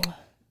young. I'm going to pick.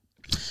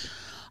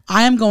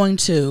 I am going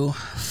to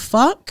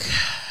fuck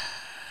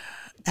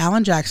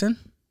Alan Jackson.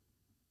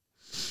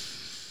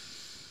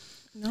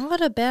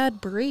 Not a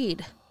bad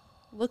breed.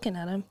 Looking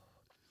at him.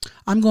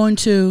 I'm going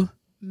to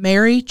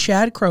marry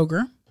Chad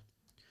Kroger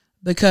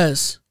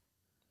because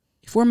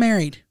if we're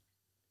married,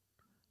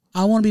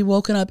 I want to be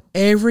woken up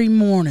every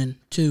morning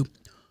to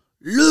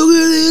look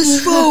at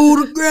this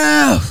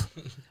photograph.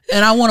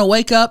 And I want to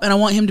wake up and I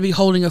want him to be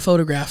holding a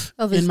photograph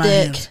of his in my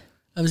dick. hands.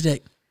 Of his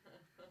dick.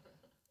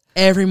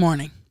 Every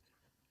morning.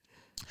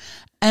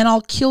 And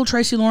I'll kill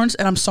Tracy Lawrence,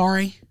 and I'm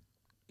sorry.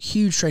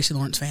 Huge Tracy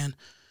Lawrence fan.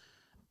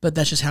 But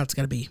that's just how it's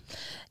got to be.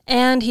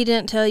 And he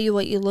didn't tell you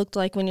what you looked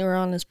like when you were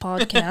on his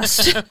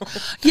podcast.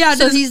 Yeah,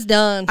 so he's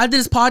done. I did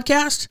his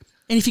podcast,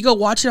 and if you go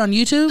watch it on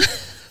YouTube,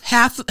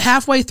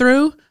 halfway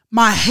through,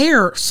 my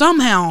hair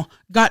somehow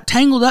got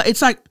tangled up.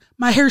 It's like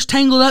my hair's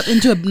tangled up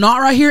into a knot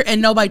right here,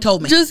 and nobody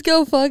told me. Just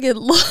go fucking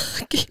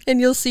look,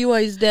 and you'll see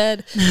why he's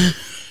dead.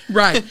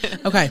 Right.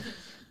 Okay.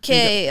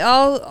 Okay,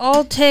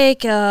 I'll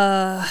take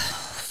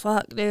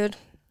fuck, dude.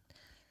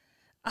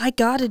 I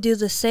gotta do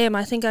the same.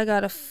 I think I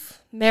gotta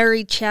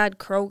marry Chad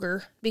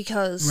Kroeger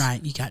because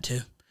right, you got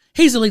to.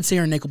 He's the lead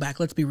singer in Nickelback.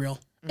 Let's be real.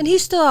 And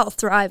he's still out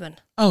thriving.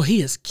 Oh,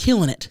 he is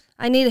killing it.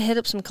 I need to hit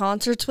up some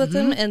concerts with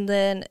him, and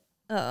then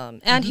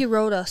and he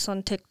wrote us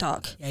on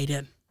TikTok. Yeah, he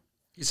did.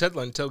 He's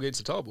headlining Tailgates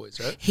and Tall Boys,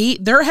 right?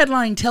 They're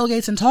headlining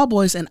Tailgates and Tall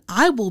Boys, and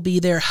I will be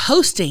there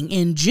hosting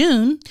in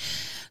June.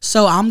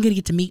 So I'm gonna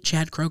get to meet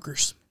Chad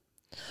Kroeger's.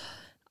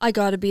 I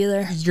gotta be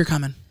there. You're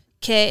coming.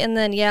 Okay, and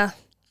then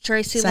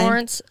Tracy Same.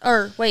 Lawrence.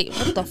 Or wait,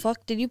 what the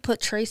fuck? Did you put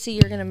Tracy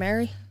you're gonna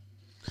marry?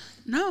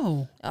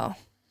 No. Oh.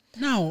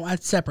 No,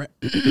 that's separate.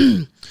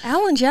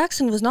 Alan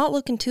Jackson was not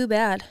looking too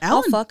bad.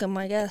 I'll fuck him,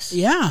 I guess.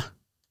 Yeah.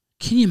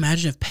 Can you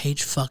imagine if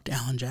Paige fucked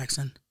Alan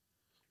Jackson?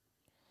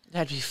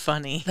 That'd be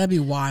funny. That'd be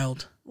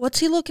wild. What's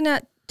he looking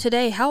at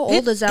today? How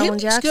old is Alan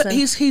Jackson? Good.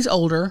 He's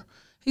older.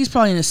 He's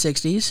probably in his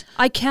 60s.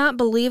 I can't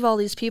believe all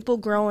these people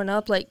growing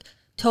up, like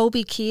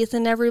Toby Keith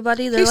and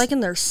everybody. They're like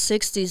in their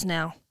 60s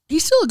now.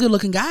 He's still a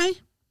good-looking guy.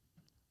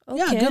 Okay.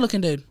 Yeah,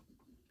 good-looking dude.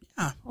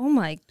 Yeah. Oh,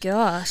 my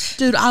gosh.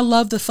 Dude, I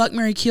love the Fuck,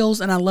 Marry,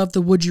 Kills, and I love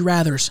the Would You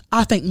Rathers.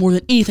 I think more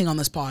than anything on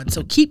this pod.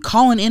 So keep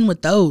calling in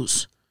with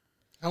those.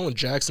 Alan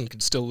Jackson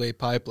could still lay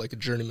pipe like a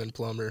journeyman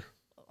plumber.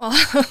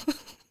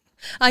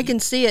 I can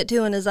see it,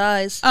 too, in his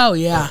eyes. Oh,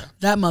 yeah.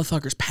 That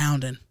motherfucker's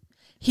pounding.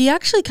 He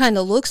actually kind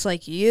of looks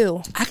like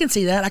you. I can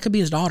see that. I could be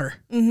his daughter.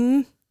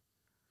 Mm-hmm.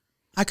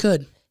 I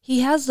could.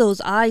 He has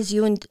those eyes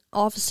you and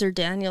Officer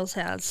Daniels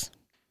has.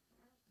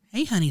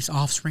 Hey, honey's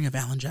offspring of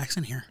Alan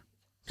Jackson here.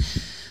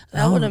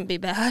 That wouldn't be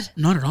bad.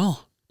 Not at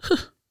all.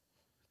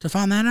 To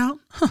find that out?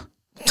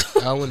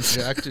 Alan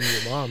jacked in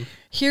your mom.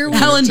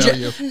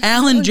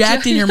 Alan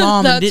jacked in your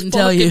mom and didn't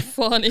tell you.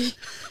 Funny.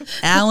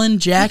 Alan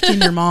jacked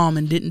in your mom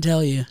and didn't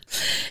tell you.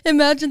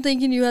 Imagine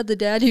thinking you had the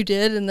dad who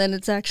did, and then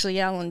it's actually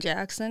Alan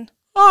Jackson.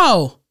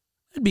 Oh,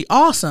 that'd be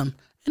awesome.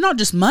 And not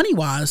just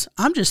money-wise.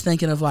 I'm just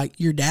thinking of, like,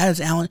 your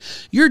dad's Alan.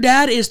 Your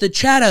dad is the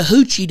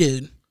Chattahoochee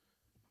dude.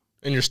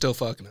 And you're still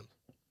fucking him.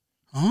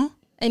 Huh?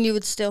 And you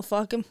would still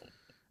fuck him?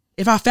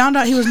 If I found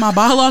out he was my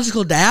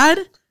biological dad,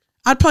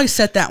 I'd probably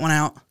set that one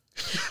out.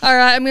 All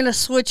right, I'm going to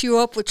switch you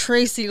up with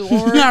Tracy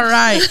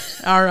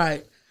Lawrence. All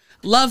right.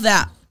 Love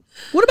that.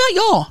 What about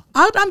y'all?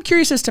 I'm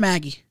curious as to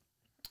Maggie.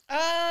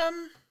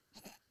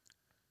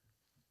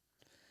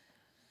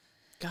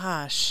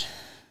 Gosh.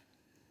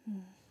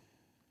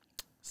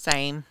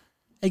 Same.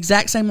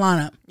 Exact same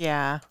lineup.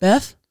 Yeah.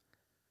 Beth?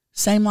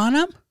 Same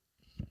lineup?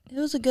 It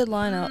was a good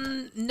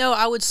lineup. No,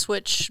 I would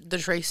switch the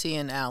Tracy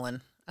and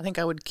Alan. I think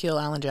I would kill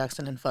Alan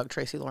Jackson and fuck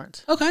Tracy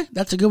Lawrence. Okay,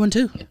 that's a good one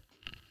too. Yeah.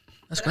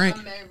 That's great.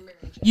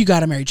 You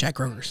got to marry Chad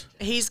Kroeger's.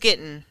 He's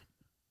going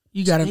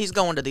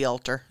to the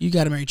altar. You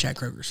got to marry Chad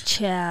Kroeger's.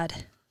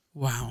 Chad.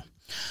 Wow.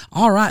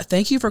 All right.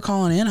 Thank you for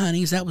calling in,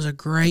 honeys. That was a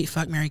great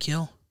fuck, marry,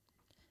 kill.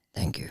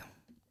 Thank you.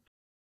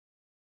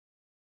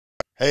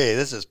 Hey,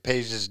 this is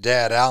Paige's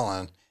dad,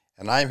 Alan,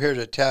 and I'm here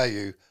to tell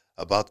you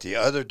about the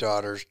other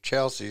daughter's,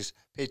 Chelsea's,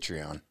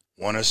 Patreon.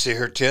 Want to see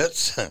her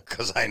tits?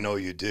 Because I know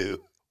you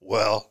do.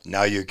 Well,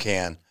 now you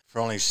can. For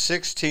only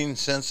 16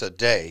 cents a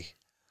day,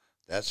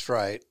 that's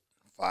right,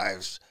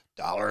 $5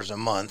 a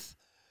month,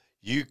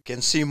 you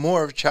can see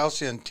more of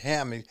Chelcie and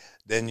Tammy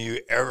than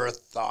you ever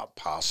thought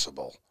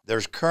possible.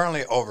 There's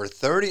currently over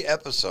 30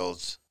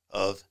 episodes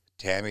of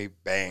Tammy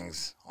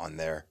Bangs on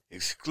there,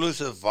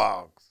 exclusive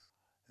vlogs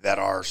that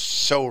are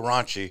so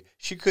raunchy,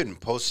 she couldn't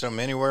post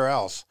them anywhere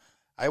else.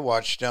 I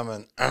watched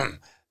them and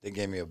they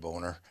gave me a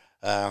boner.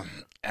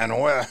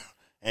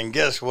 And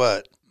guess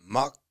what?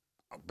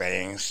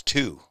 Mukbangs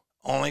 2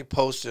 only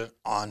posted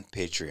on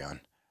Patreon.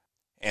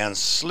 And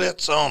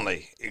Slits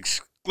Only,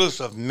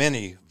 exclusive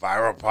mini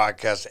viral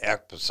podcast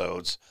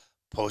episodes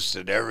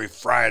posted every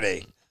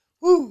Friday.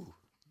 Woo!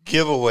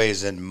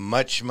 Giveaways and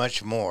much,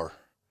 much more.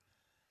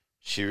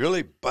 She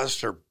really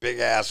busts her big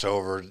ass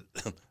over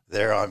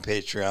there on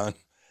Patreon.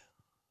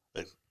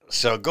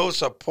 So go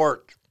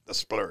support the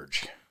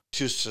splurge.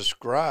 To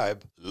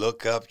subscribe,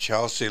 look up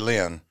Chelcie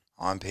Lynn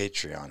on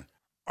Patreon.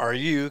 Or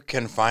you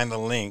can find the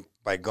link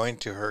by going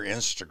to her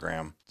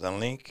Instagram. The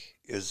link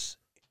is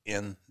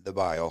in the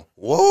bio.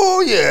 Whoa,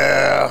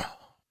 yeah!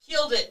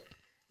 Killed it.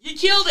 You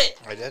killed it.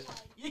 I did?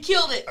 You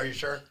killed it. Are you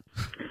sure?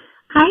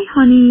 Hi,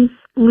 honeys.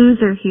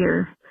 Loser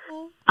here.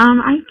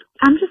 I'm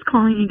just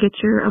calling to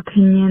get your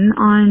opinion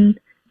on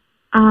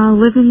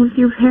living with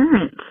your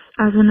parents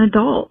as an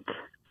adult.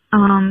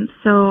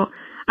 So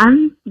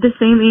I'm the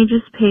same age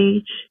as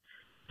Paige,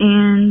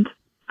 and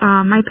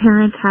my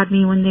parents had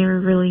me when they were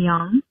really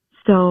young,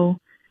 so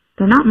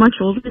they're not much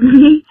older than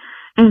me,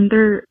 and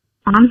they're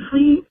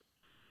honestly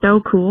so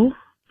cool.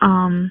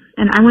 And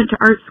I went to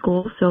art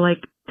school, so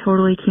like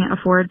totally can't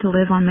afford to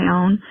live on my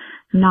own.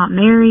 I'm not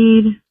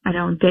married. I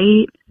don't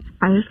date.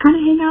 I just kind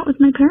of hang out with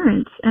my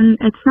parents, and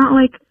it's not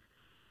like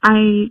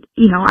I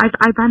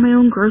buy my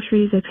own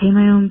groceries, I pay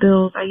my own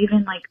bills, I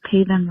even like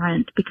pay them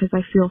rent because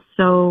I feel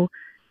so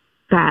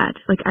bad.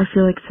 Like I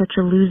feel like such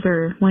a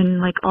loser when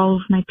like all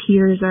of my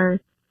peers are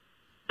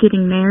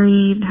getting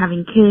married,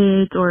 having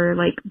kids, or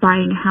like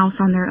buying a house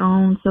on their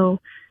own. So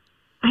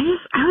I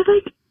would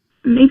like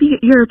maybe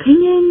your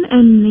opinion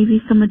and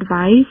maybe some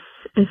advice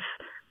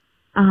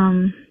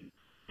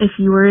if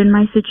you were in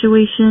my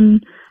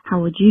situation,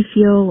 how would you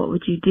feel? What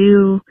would you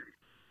do?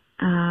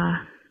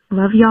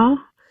 Love y'all.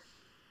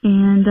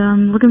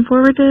 And looking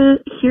forward to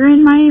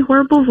hearing my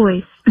horrible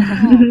voice.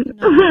 Oh,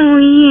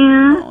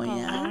 no. Oh,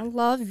 yeah. I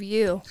love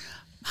you.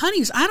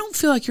 Honeys, I don't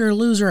feel like you're a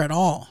loser at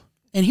all.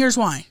 And here's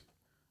why.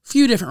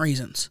 Few different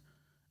reasons.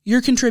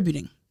 You're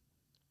contributing.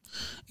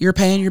 You're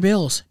paying your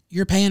bills.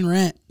 You're paying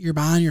rent. You're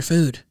buying your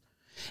food.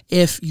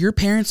 If your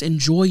parents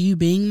enjoy you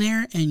being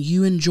there and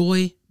you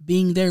enjoy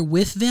being there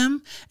with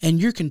them and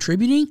you're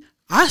contributing,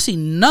 I see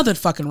nothing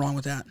fucking wrong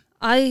with that.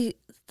 I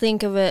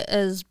think of it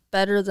as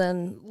better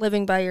than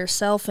living by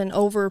yourself and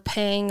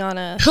overpaying on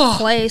a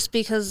place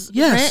because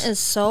rent is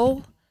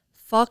so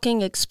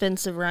fucking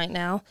expensive right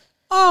now.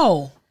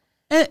 Oh,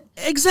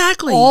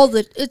 exactly.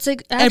 It's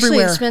actually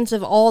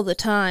expensive all the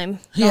time,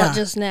 not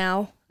just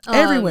now.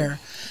 Everywhere.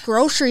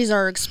 Groceries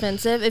are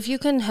expensive. If you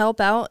can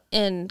help out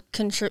and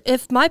contribute.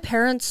 If my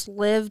parents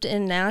lived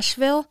in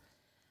Nashville,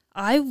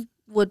 I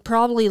would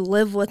probably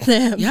live with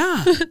them.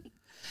 Yeah.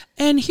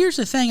 And here's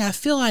the thing. I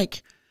feel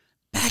like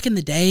back in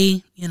the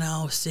day,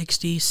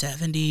 60s,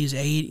 70s,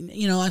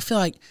 80s, I feel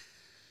like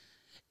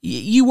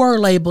you were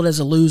labeled as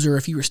a loser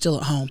if you were still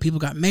at home. People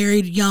got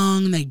married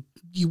young.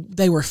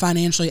 They were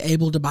financially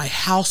able to buy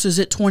houses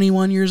at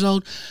 21 years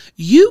old.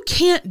 You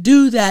can't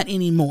do that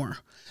anymore.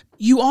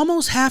 You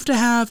almost have to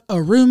have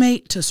a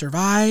roommate to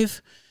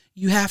survive.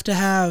 You have to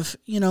have,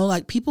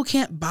 people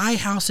can't buy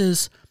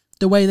houses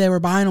the way they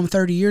were buying them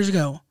 30 years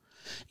ago.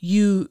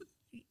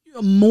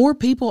 More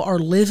people are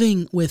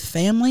living with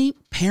family,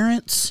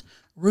 parents,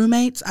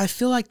 roommates. I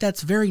feel like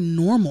that's very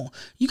normal.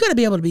 You got to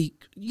be able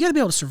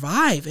to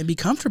survive and be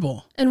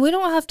comfortable. And we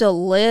don't have to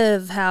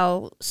live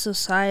how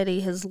society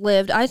has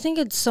lived. I think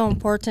it's so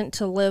important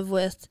to live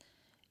with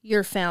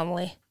your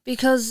family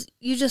because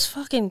you just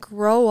fucking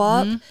grow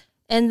up. Mm-hmm.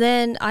 And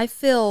then I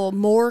feel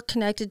more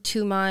connected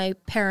to my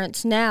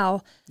parents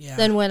now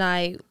than when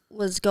I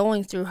was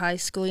going through high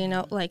school.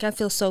 I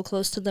feel so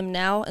close to them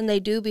now, and they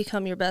do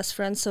become your best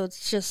friends. So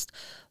it's just,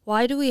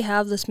 why do we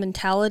have this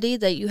mentality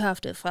that you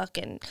have to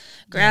fucking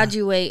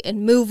graduate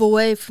and move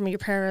away from your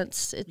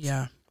parents?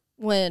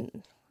 When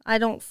I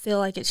don't feel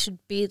like it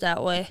should be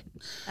that way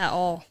at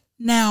all.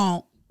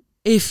 Now,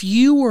 if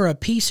you were a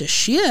piece of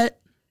shit,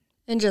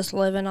 and just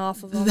living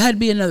off of them, that'd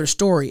be another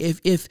story.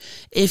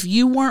 If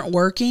you weren't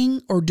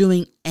working or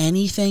doing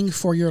anything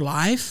for your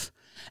life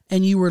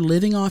and you were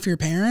living off your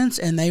parents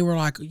and they were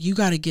like, you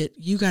got to get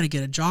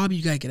a job,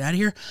 you got to get out of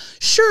here.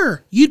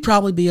 Sure, you'd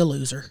probably be a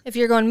loser. If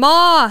you're going,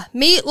 Ma,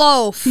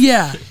 meatloaf.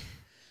 Yeah.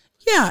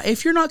 Yeah,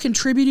 if you're not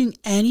contributing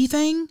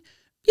anything,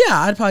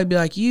 I'd probably be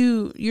like,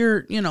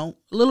 you're a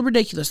little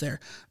ridiculous there.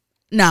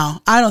 No,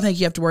 I don't think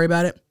you have to worry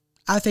about it.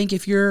 I think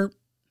if you're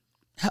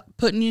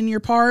putting in your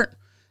part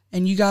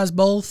and you guys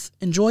both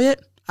enjoy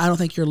it, I don't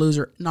think you're a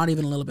loser, not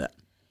even a little bit.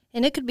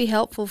 And it could be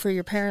helpful for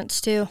your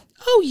parents, too.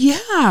 Oh,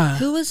 yeah.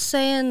 Who was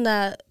saying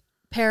that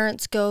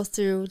parents go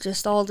through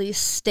just all these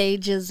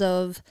stages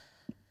of,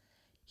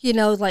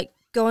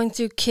 going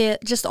through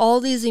just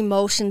all these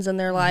emotions in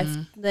their life.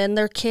 Mm-hmm. Then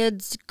their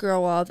kids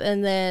grow up,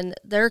 and then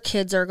their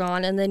kids are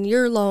gone, and then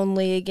you're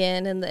lonely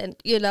again, and then,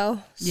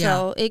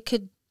 So it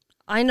could...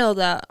 I know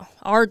that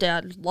our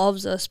dad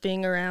loves us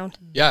being around.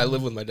 Yeah, I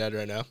live with my dad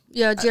right now.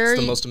 Yeah, Jerry.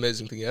 It's the most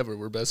amazing thing ever.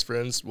 We're best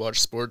friends. Watch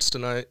sports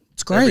tonight.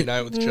 It's great. Every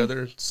night with each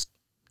other. It's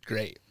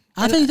great.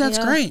 I think that's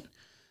great.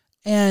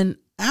 And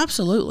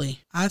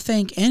absolutely. I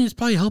think, and it's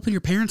probably helping your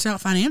parents out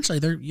financially.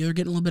 You're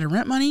getting a little bit of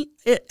rent money.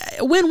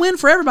 Win-win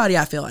for everybody,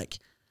 I feel like.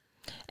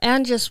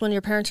 And just when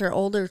your parents are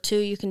older, too,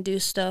 you can do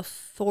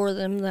stuff for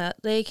them that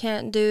they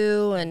can't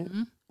do.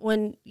 And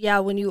when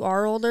you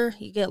are older,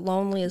 you get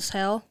lonely as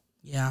hell.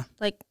 Yeah.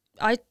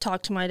 I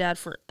talk to my dad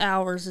for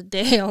hours a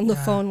day on the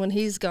phone when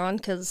he's gone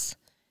because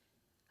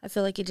I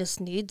feel like he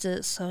just needs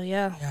it. So,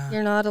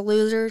 you're not a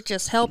loser.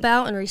 Just help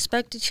out and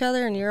respect each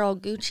other, and you're all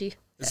Gucci.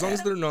 As long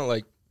as they're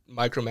not,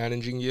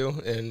 micromanaging you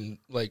and,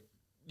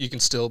 you can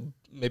still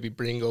maybe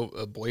bring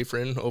a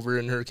boyfriend over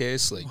in her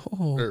case,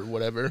 or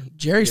whatever.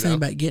 Jerry's thinking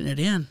about getting it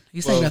in.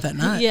 He's thinking about that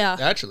nut. Yeah.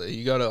 Naturally,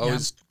 you got to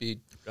always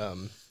be...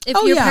 If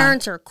your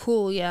parents are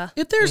cool,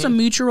 If there's a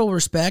mutual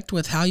respect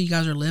with how you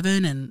guys are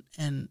living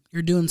and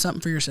you're doing something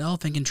for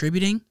yourself and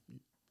contributing,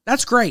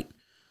 that's great.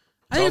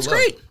 I think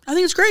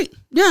it's great.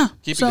 Yeah.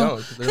 Keep it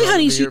going. Hey,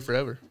 honey, be here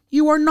forever.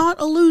 You are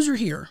not a loser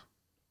here.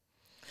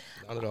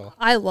 Not at all.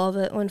 I love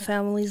it when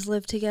families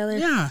live together.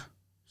 Yeah.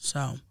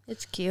 So.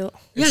 It's cute.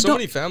 And so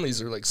many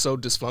families are so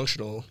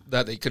dysfunctional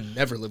that they could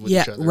never live with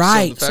each other.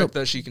 Right. So the fact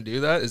that she can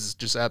do that is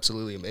just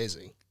absolutely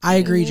amazing. I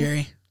agree,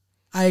 Jerry.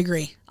 I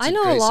agree. I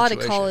know a lot of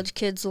college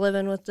kids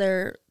living with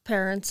their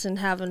parents and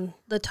having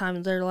the time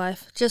of their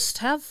life. Just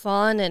have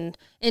fun and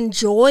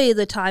enjoy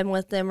the time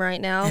with them right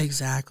now.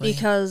 Exactly.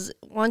 Because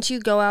once you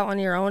go out on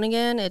your own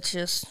again, it's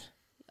just,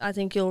 I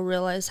think you'll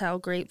realize how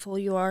grateful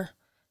you are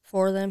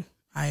for them.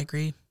 I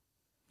agree.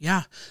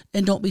 Yeah.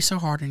 And don't be so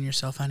hard on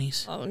yourself,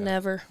 honeys. Oh,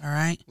 never. All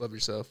right? Love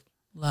yourself.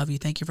 Love you.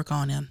 Thank you for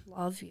calling in.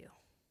 Love you.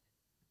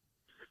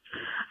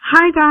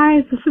 Hi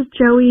guys, this is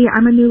Joey.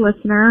 I'm a new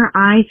listener.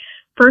 I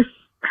first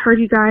heard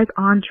you guys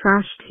on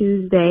Trash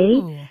Tuesday,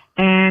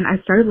 and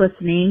I started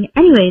listening.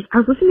 Anyways, I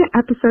was listening to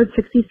episode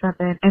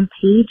 67, and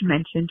Paige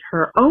mentioned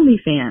her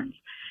OnlyFans.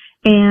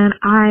 And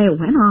I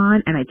went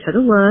on, and I took a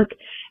look,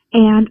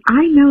 and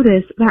I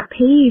noticed that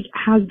Paige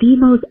has the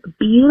most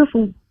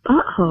beautiful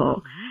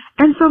butthole.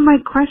 And so my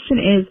question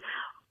is,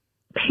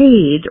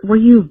 Paige, were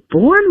you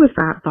born with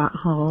that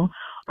butthole,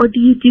 or do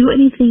you do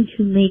anything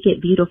to make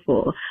it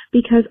beautiful?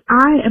 Because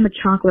I am a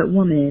chocolate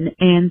woman,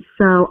 and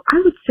so I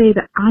would say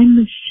that I'm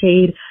the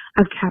shade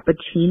of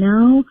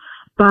cappuccino,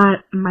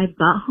 but my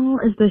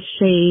butthole is the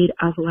shade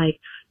of, like,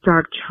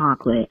 dark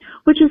chocolate,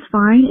 which is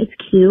fine. It's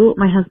cute.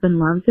 My husband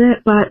loves it,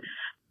 but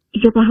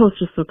your butthole is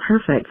just so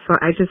perfect. So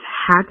I just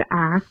had to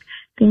ask.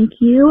 Thank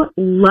you.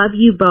 Love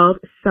you both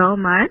so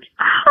much.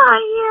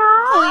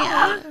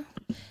 Oh,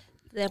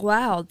 yeah.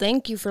 Wow.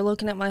 Thank you for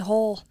looking at my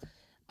hole.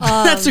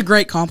 That's a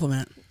great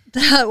compliment.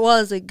 That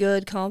was a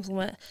good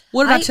compliment.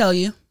 What did I tell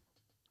you?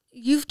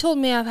 You've told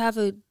me I have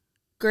a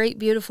great,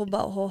 beautiful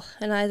butthole,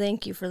 and I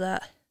thank you for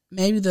that.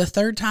 Maybe the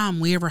third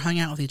time we ever hung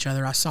out with each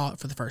other, I saw it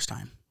for the first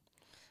time.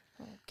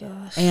 Oh,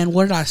 gosh. And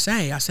what did I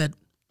say? I said,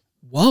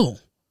 whoa,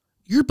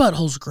 your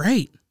butthole's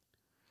great.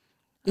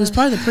 It was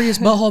probably the prettiest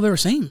butthole I've ever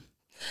seen.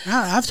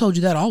 I've told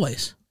you that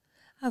always.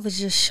 I was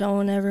just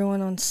showing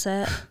everyone on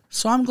set.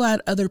 So I'm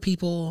glad other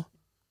people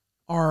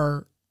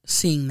are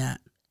seeing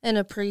that. And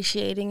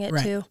appreciating it,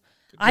 right. too.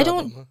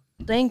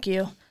 Thank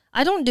you.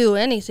 I don't do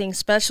anything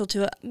special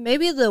to it.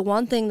 Maybe the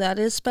one thing that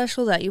is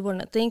special that you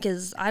wouldn't think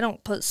is I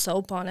don't put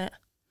soap on it.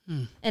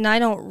 And I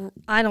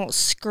don't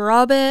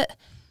scrub it.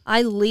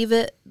 I leave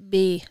it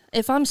be.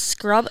 If I'm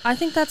I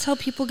think that's how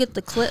people get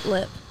the clit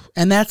lip.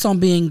 And that's on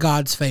being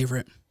God's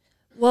favorite.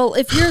 Well,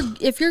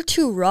 if you're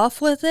too rough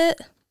with it,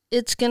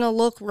 it's going to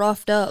look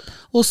roughed up.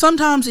 Well,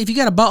 sometimes if you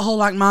got a butthole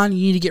like mine,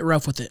 you need to get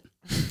rough with it.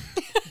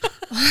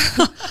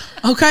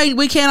 Okay,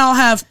 we can't all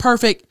have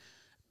perfect,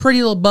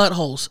 pretty little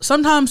buttholes.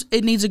 Sometimes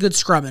it needs a good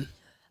scrubbing.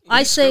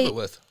 I say Scrub it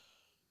with?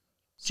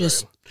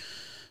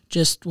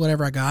 Just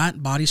whatever I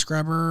got. Body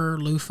scrubber,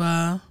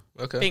 loofah.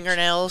 Okay.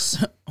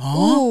 Fingernails.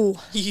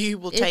 Oh, you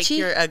will take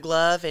a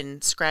glove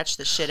and scratch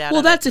the shit out of it.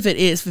 Well, that's if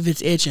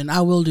it's itching.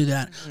 I will do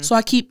that. Mm-hmm. So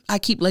I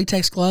keep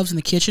latex gloves in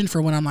the kitchen for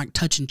when I'm like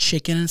touching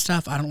chicken and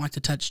stuff. I don't like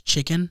to touch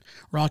chicken,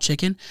 raw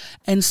chicken.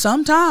 And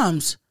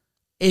sometimes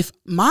if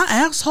my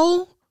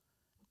asshole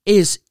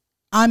is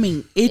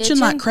itching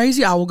like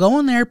crazy, I will go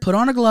in there, put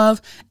on a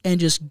glove, and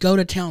just go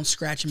to town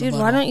scratching my butt.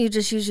 Dude, why don't you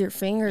just use your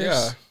fingers?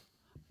 Yeah.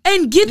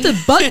 And get the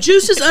butt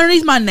juices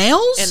underneath my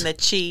nails? And the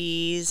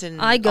cheese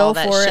and I go all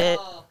that for shit. it.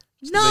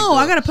 No,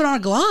 I got to put on a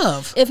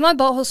glove. If my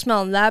butthole's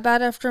smelling that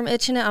bad after I'm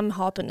itching it, I'm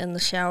hopping in the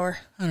shower.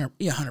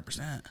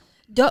 100%.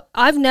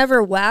 I've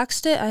never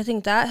waxed it. I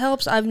think that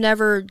helps. I've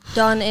never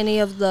done any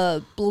of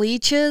the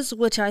bleaches,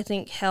 which I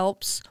think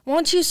helps.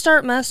 Once you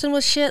start messing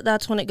with shit,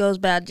 that's when it goes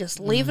bad. Just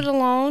leave it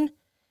alone.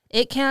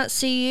 It can't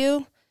see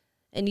you,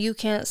 and you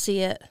can't see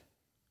it.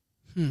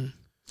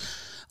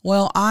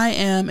 Well, I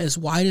am as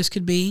white as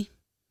could be.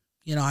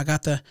 You know, I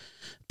got the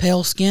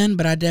pale skin,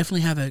 but I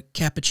definitely have a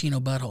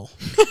cappuccino butthole.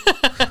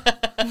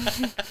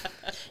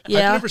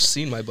 Yeah. I've never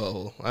seen my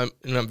butthole.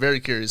 I'm very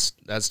curious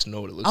as to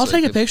know what it looks like. I'll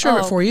take a picture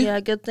of it for you. Yeah,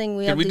 good thing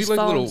we have these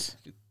phones.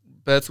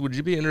 Beth, would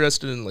you be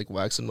interested in like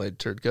waxing my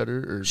turd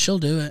cutter? Or she'll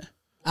do it.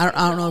 I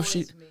don't know if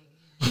she.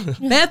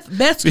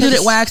 Beth's good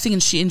at waxing,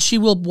 and she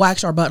will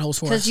wax our buttholes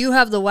for us. Because you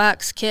have the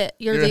wax kit.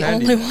 You're the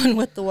only one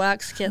with the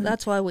wax kit.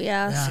 That's why we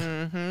asked.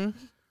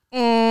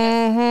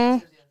 Yeah.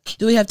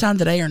 Do we have time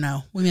today or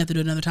no? We may have to do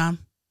it another time.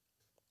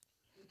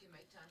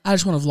 I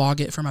just want to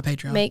vlog it for my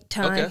Patreon. Make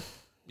time. Okay.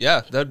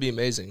 Yeah, that'd be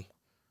amazing.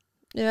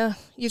 Yeah,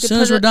 you could. As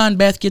soon as we're done,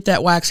 Beth, get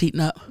that wax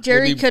heating up.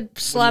 Jerry could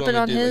slap it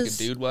on his.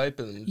 Like a dude wipe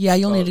and yeah,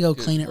 you'll need to go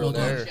clean it real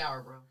good.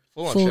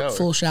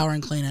 Full shower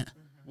and clean it.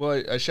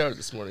 Well, I showered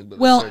this morning, but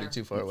it's already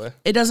too far away.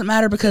 It doesn't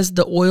matter because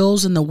the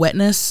oils and the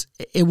wetness,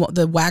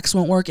 the wax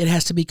won't work. It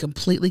has to be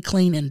completely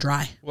clean and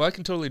dry. Well, I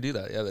can totally do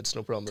that. Yeah, that's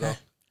no problem at all.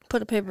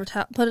 Put a paper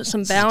towel, put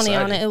some Bounty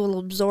on it. It will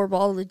absorb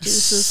all the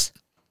juices.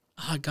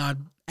 Oh,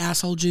 God.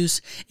 Asshole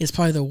juice is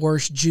probably the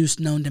worst juice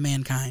known to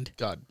mankind.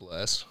 God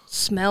bless.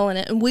 Smelling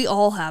it. And we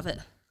all have it.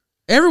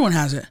 Everyone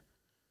has it.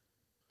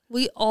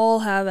 We all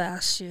have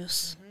ass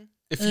juice.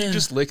 If you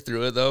just lick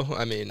through it, though,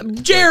 I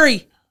mean...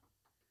 Jerry!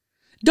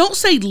 Don't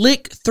say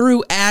lick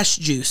through ass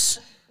juice.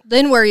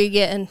 Then where are you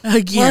getting?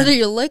 Again. Where are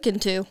you licking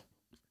to?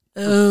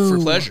 For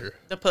pleasure.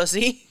 The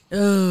pussy.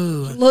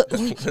 Oh.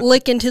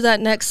 Lick into that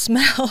next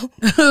smell.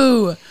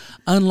 Oh.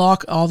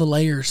 Unlock all the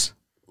layers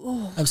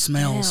of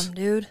smells. Damn,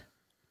 dude.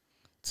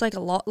 It's like a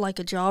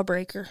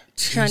jawbreaker.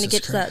 Trying to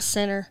get to that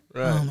center.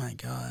 Right. Oh my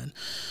God.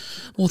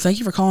 Well, thank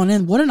you for calling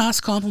in. What a nice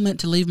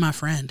compliment to leave my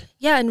friend.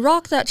 Yeah, and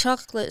rock that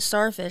chocolate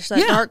starfish,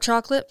 that dark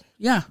chocolate.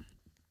 Yeah.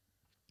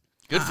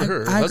 Good for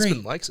her. Her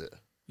husband likes it.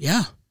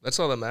 Yeah. That's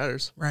all that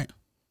matters. Right.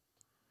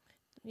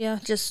 Yeah,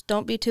 just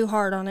don't be too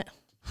hard on it.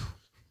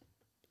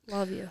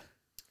 Love you.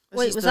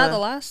 Was that the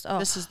last? Oh.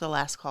 This is the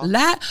last call.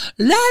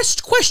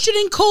 Last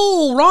questioning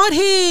call right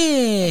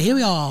here. Here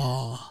we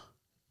are.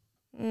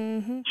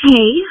 Mm-hmm.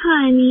 Hey,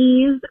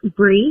 honeys.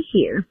 Bree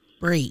here.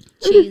 Bree.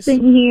 I'm just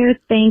sitting here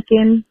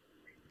thinking,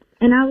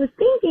 and I was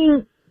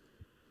thinking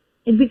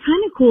it'd be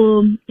kind of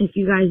cool if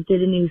you guys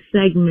did a new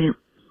segment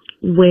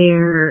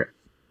where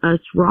us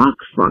rock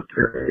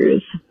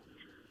fuckers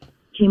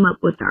came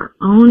up with our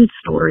own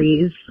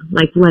stories,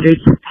 like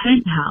letters to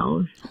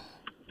Penthouse,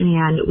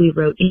 and we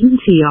wrote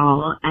into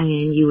y'all,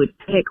 and you would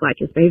pick like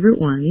your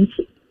favorite ones,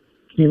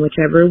 and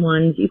whichever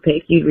ones you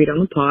picked, you'd read on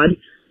the pod.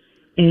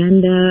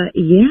 And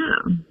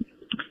yeah,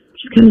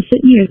 just kind of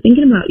sitting here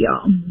thinking about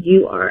y'all.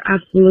 You are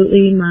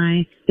absolutely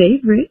my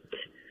favorite,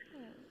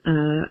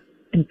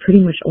 and pretty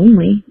much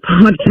only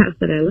podcast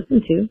that I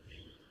listen to.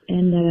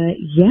 And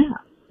yeah,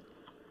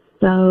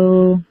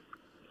 so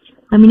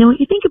let me know what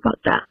you think about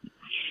that.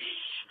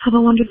 Have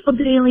a wonderful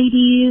day,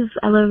 ladies.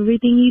 I love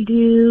everything you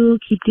do.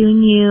 Keep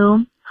doing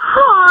you.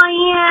 Oh,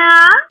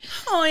 yeah.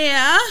 Oh,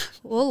 yeah.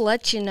 We'll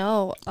let you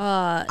know.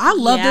 I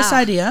love this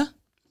idea.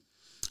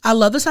 I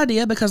love this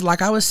idea because, like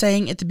I was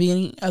saying at the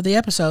beginning of the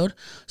episode,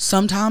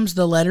 sometimes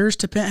the letters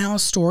to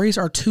Penthouse stories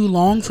are too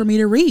long for me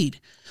to read.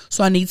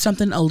 So I need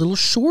something a little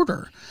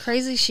shorter.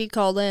 Crazy she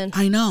called in.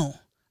 I know.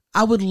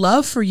 I would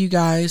love for you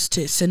guys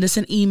to send us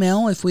an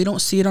email. If we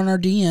don't see it on our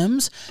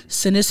DMs,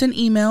 send us an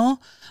email.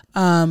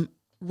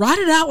 Write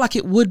it out like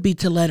it would be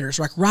to letters.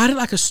 Like, write it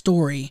like a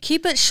story.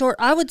 Keep it short.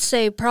 I would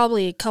say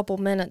probably a couple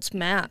minutes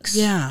max.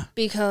 Yeah.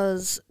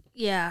 Because,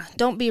 yeah,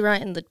 don't be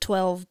writing the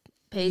 12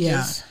 pages.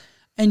 Yeah.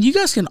 And you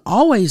guys can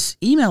always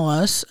email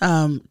us,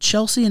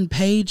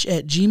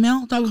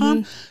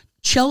 chelseandpaige@gmail.com.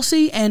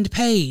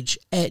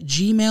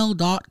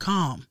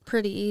 chelseandpaige@gmail.com.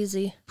 Pretty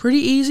easy. Pretty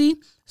easy.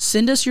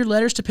 Send us your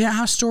letters to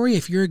Penthouse story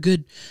if you're a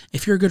good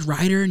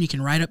writer and you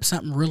can write up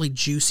something really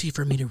juicy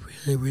for me to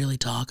really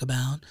talk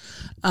about.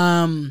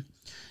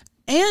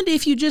 And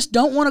if you just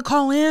don't want to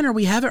call in, or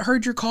we haven't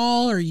heard your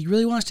call, or you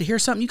really want us to hear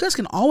something, you guys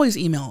can always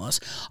email us.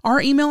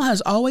 Our email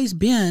has always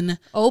been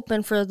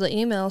open for the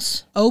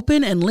emails.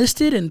 Open and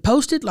listed and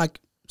posted,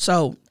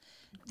 so.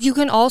 You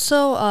can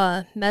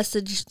also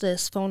message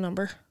this phone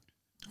number.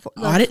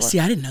 I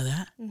didn't know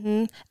that.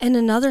 Mm-hmm. And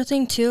another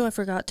thing too, I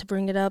forgot to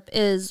bring it up,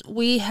 is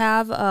we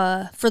have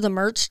for the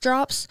merch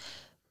drops.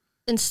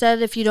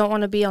 Instead, if you don't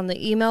want to be on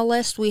the email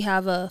list, we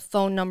have a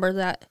phone number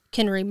that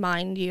can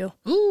remind you.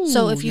 Ooh,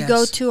 so if you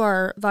go to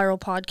our viral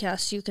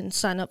podcast, you can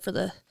sign up for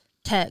the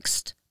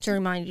text to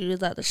remind you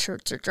that the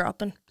shirts are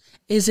dropping.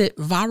 Is it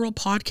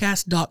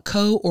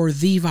viralpodcast.co or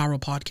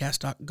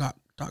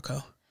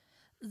theviralpodcast.co?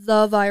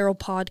 The Viral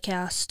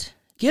Podcast.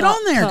 Get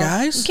on there,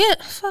 guys.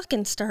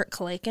 Start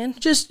clicking.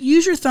 Just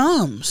use your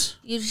thumbs.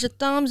 Use your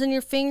thumbs and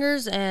your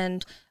fingers,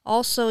 and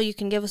also you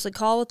can give us a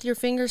call with your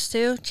fingers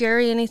too.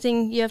 Jerry,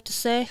 anything you have to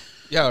say?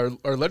 Yeah,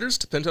 are letters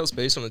to Penthouse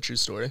based on a true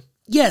story?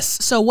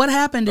 Yes. So what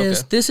happened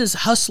is, this is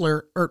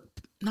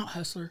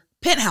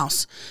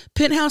Penthouse.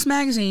 Penthouse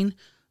magazine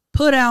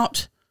put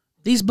out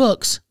these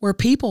books where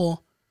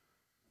people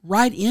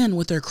write in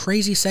with their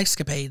crazy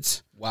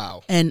sexcapades.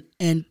 Wow. And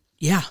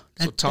yeah.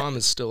 So Tom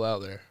is still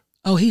out there.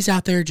 Oh, he's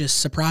out there just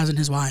surprising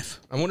his wife.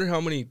 I wonder how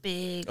many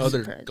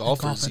other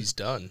golfers he's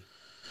done.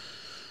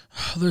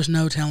 Oh, there's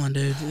no telling,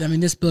 dude. I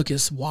mean, this book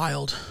is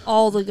wild.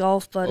 All the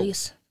golf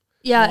buddies.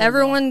 Yeah,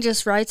 everyone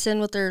just writes in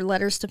with their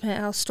letters to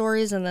Penthouse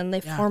stories, and then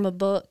they form a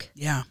book.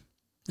 Yeah.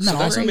 So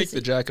that's going to make the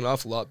jacking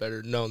off a lot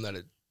better, knowing that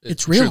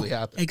it's real. Truly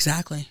happened.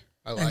 Exactly.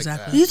 I like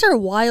that. These are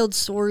wild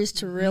stories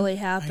to really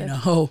happen. I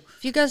know.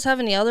 If you guys have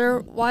any other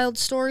wild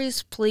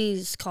stories,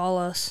 please call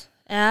us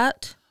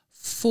at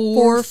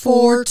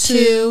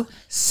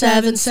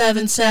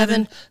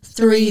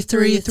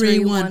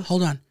 442-777-3331.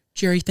 Hold on.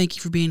 Jerry, thank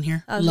you for being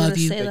here. Love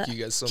you. Thank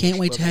you guys so much. Can't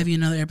wait to have you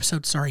another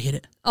episode. Sorry, hit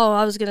it. Oh,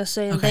 I was going to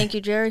say thank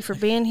you, Jerry, for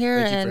being here.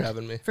 Thank you and for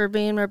having me. For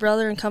being my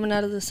brother and coming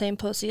out of the same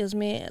pussy as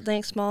me.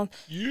 Thanks, Mom.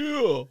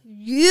 Yeah.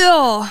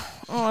 Yeah.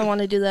 Oh, I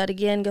want to do that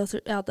again. Go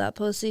out that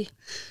pussy.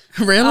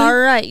 Really? All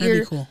right. That'd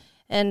be cool.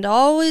 And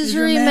always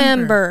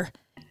remember,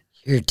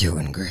 you're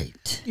doing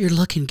great. You're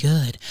looking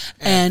good.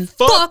 And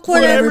fuck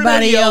what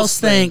everybody else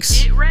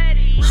thinks. Get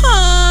ready.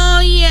 Oh,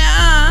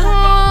 yeah.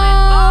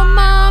 Oh,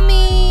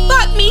 Mommy.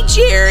 Fuck me,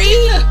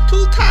 Jerry.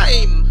 Full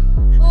time.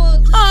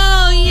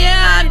 Oh,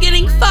 yeah. I'm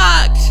getting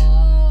fucked.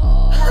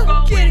 We're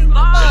going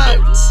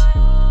viral.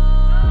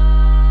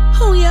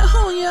 Oh, yeah.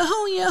 Oh, yeah.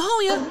 Oh, yeah.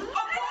 Oh, yeah.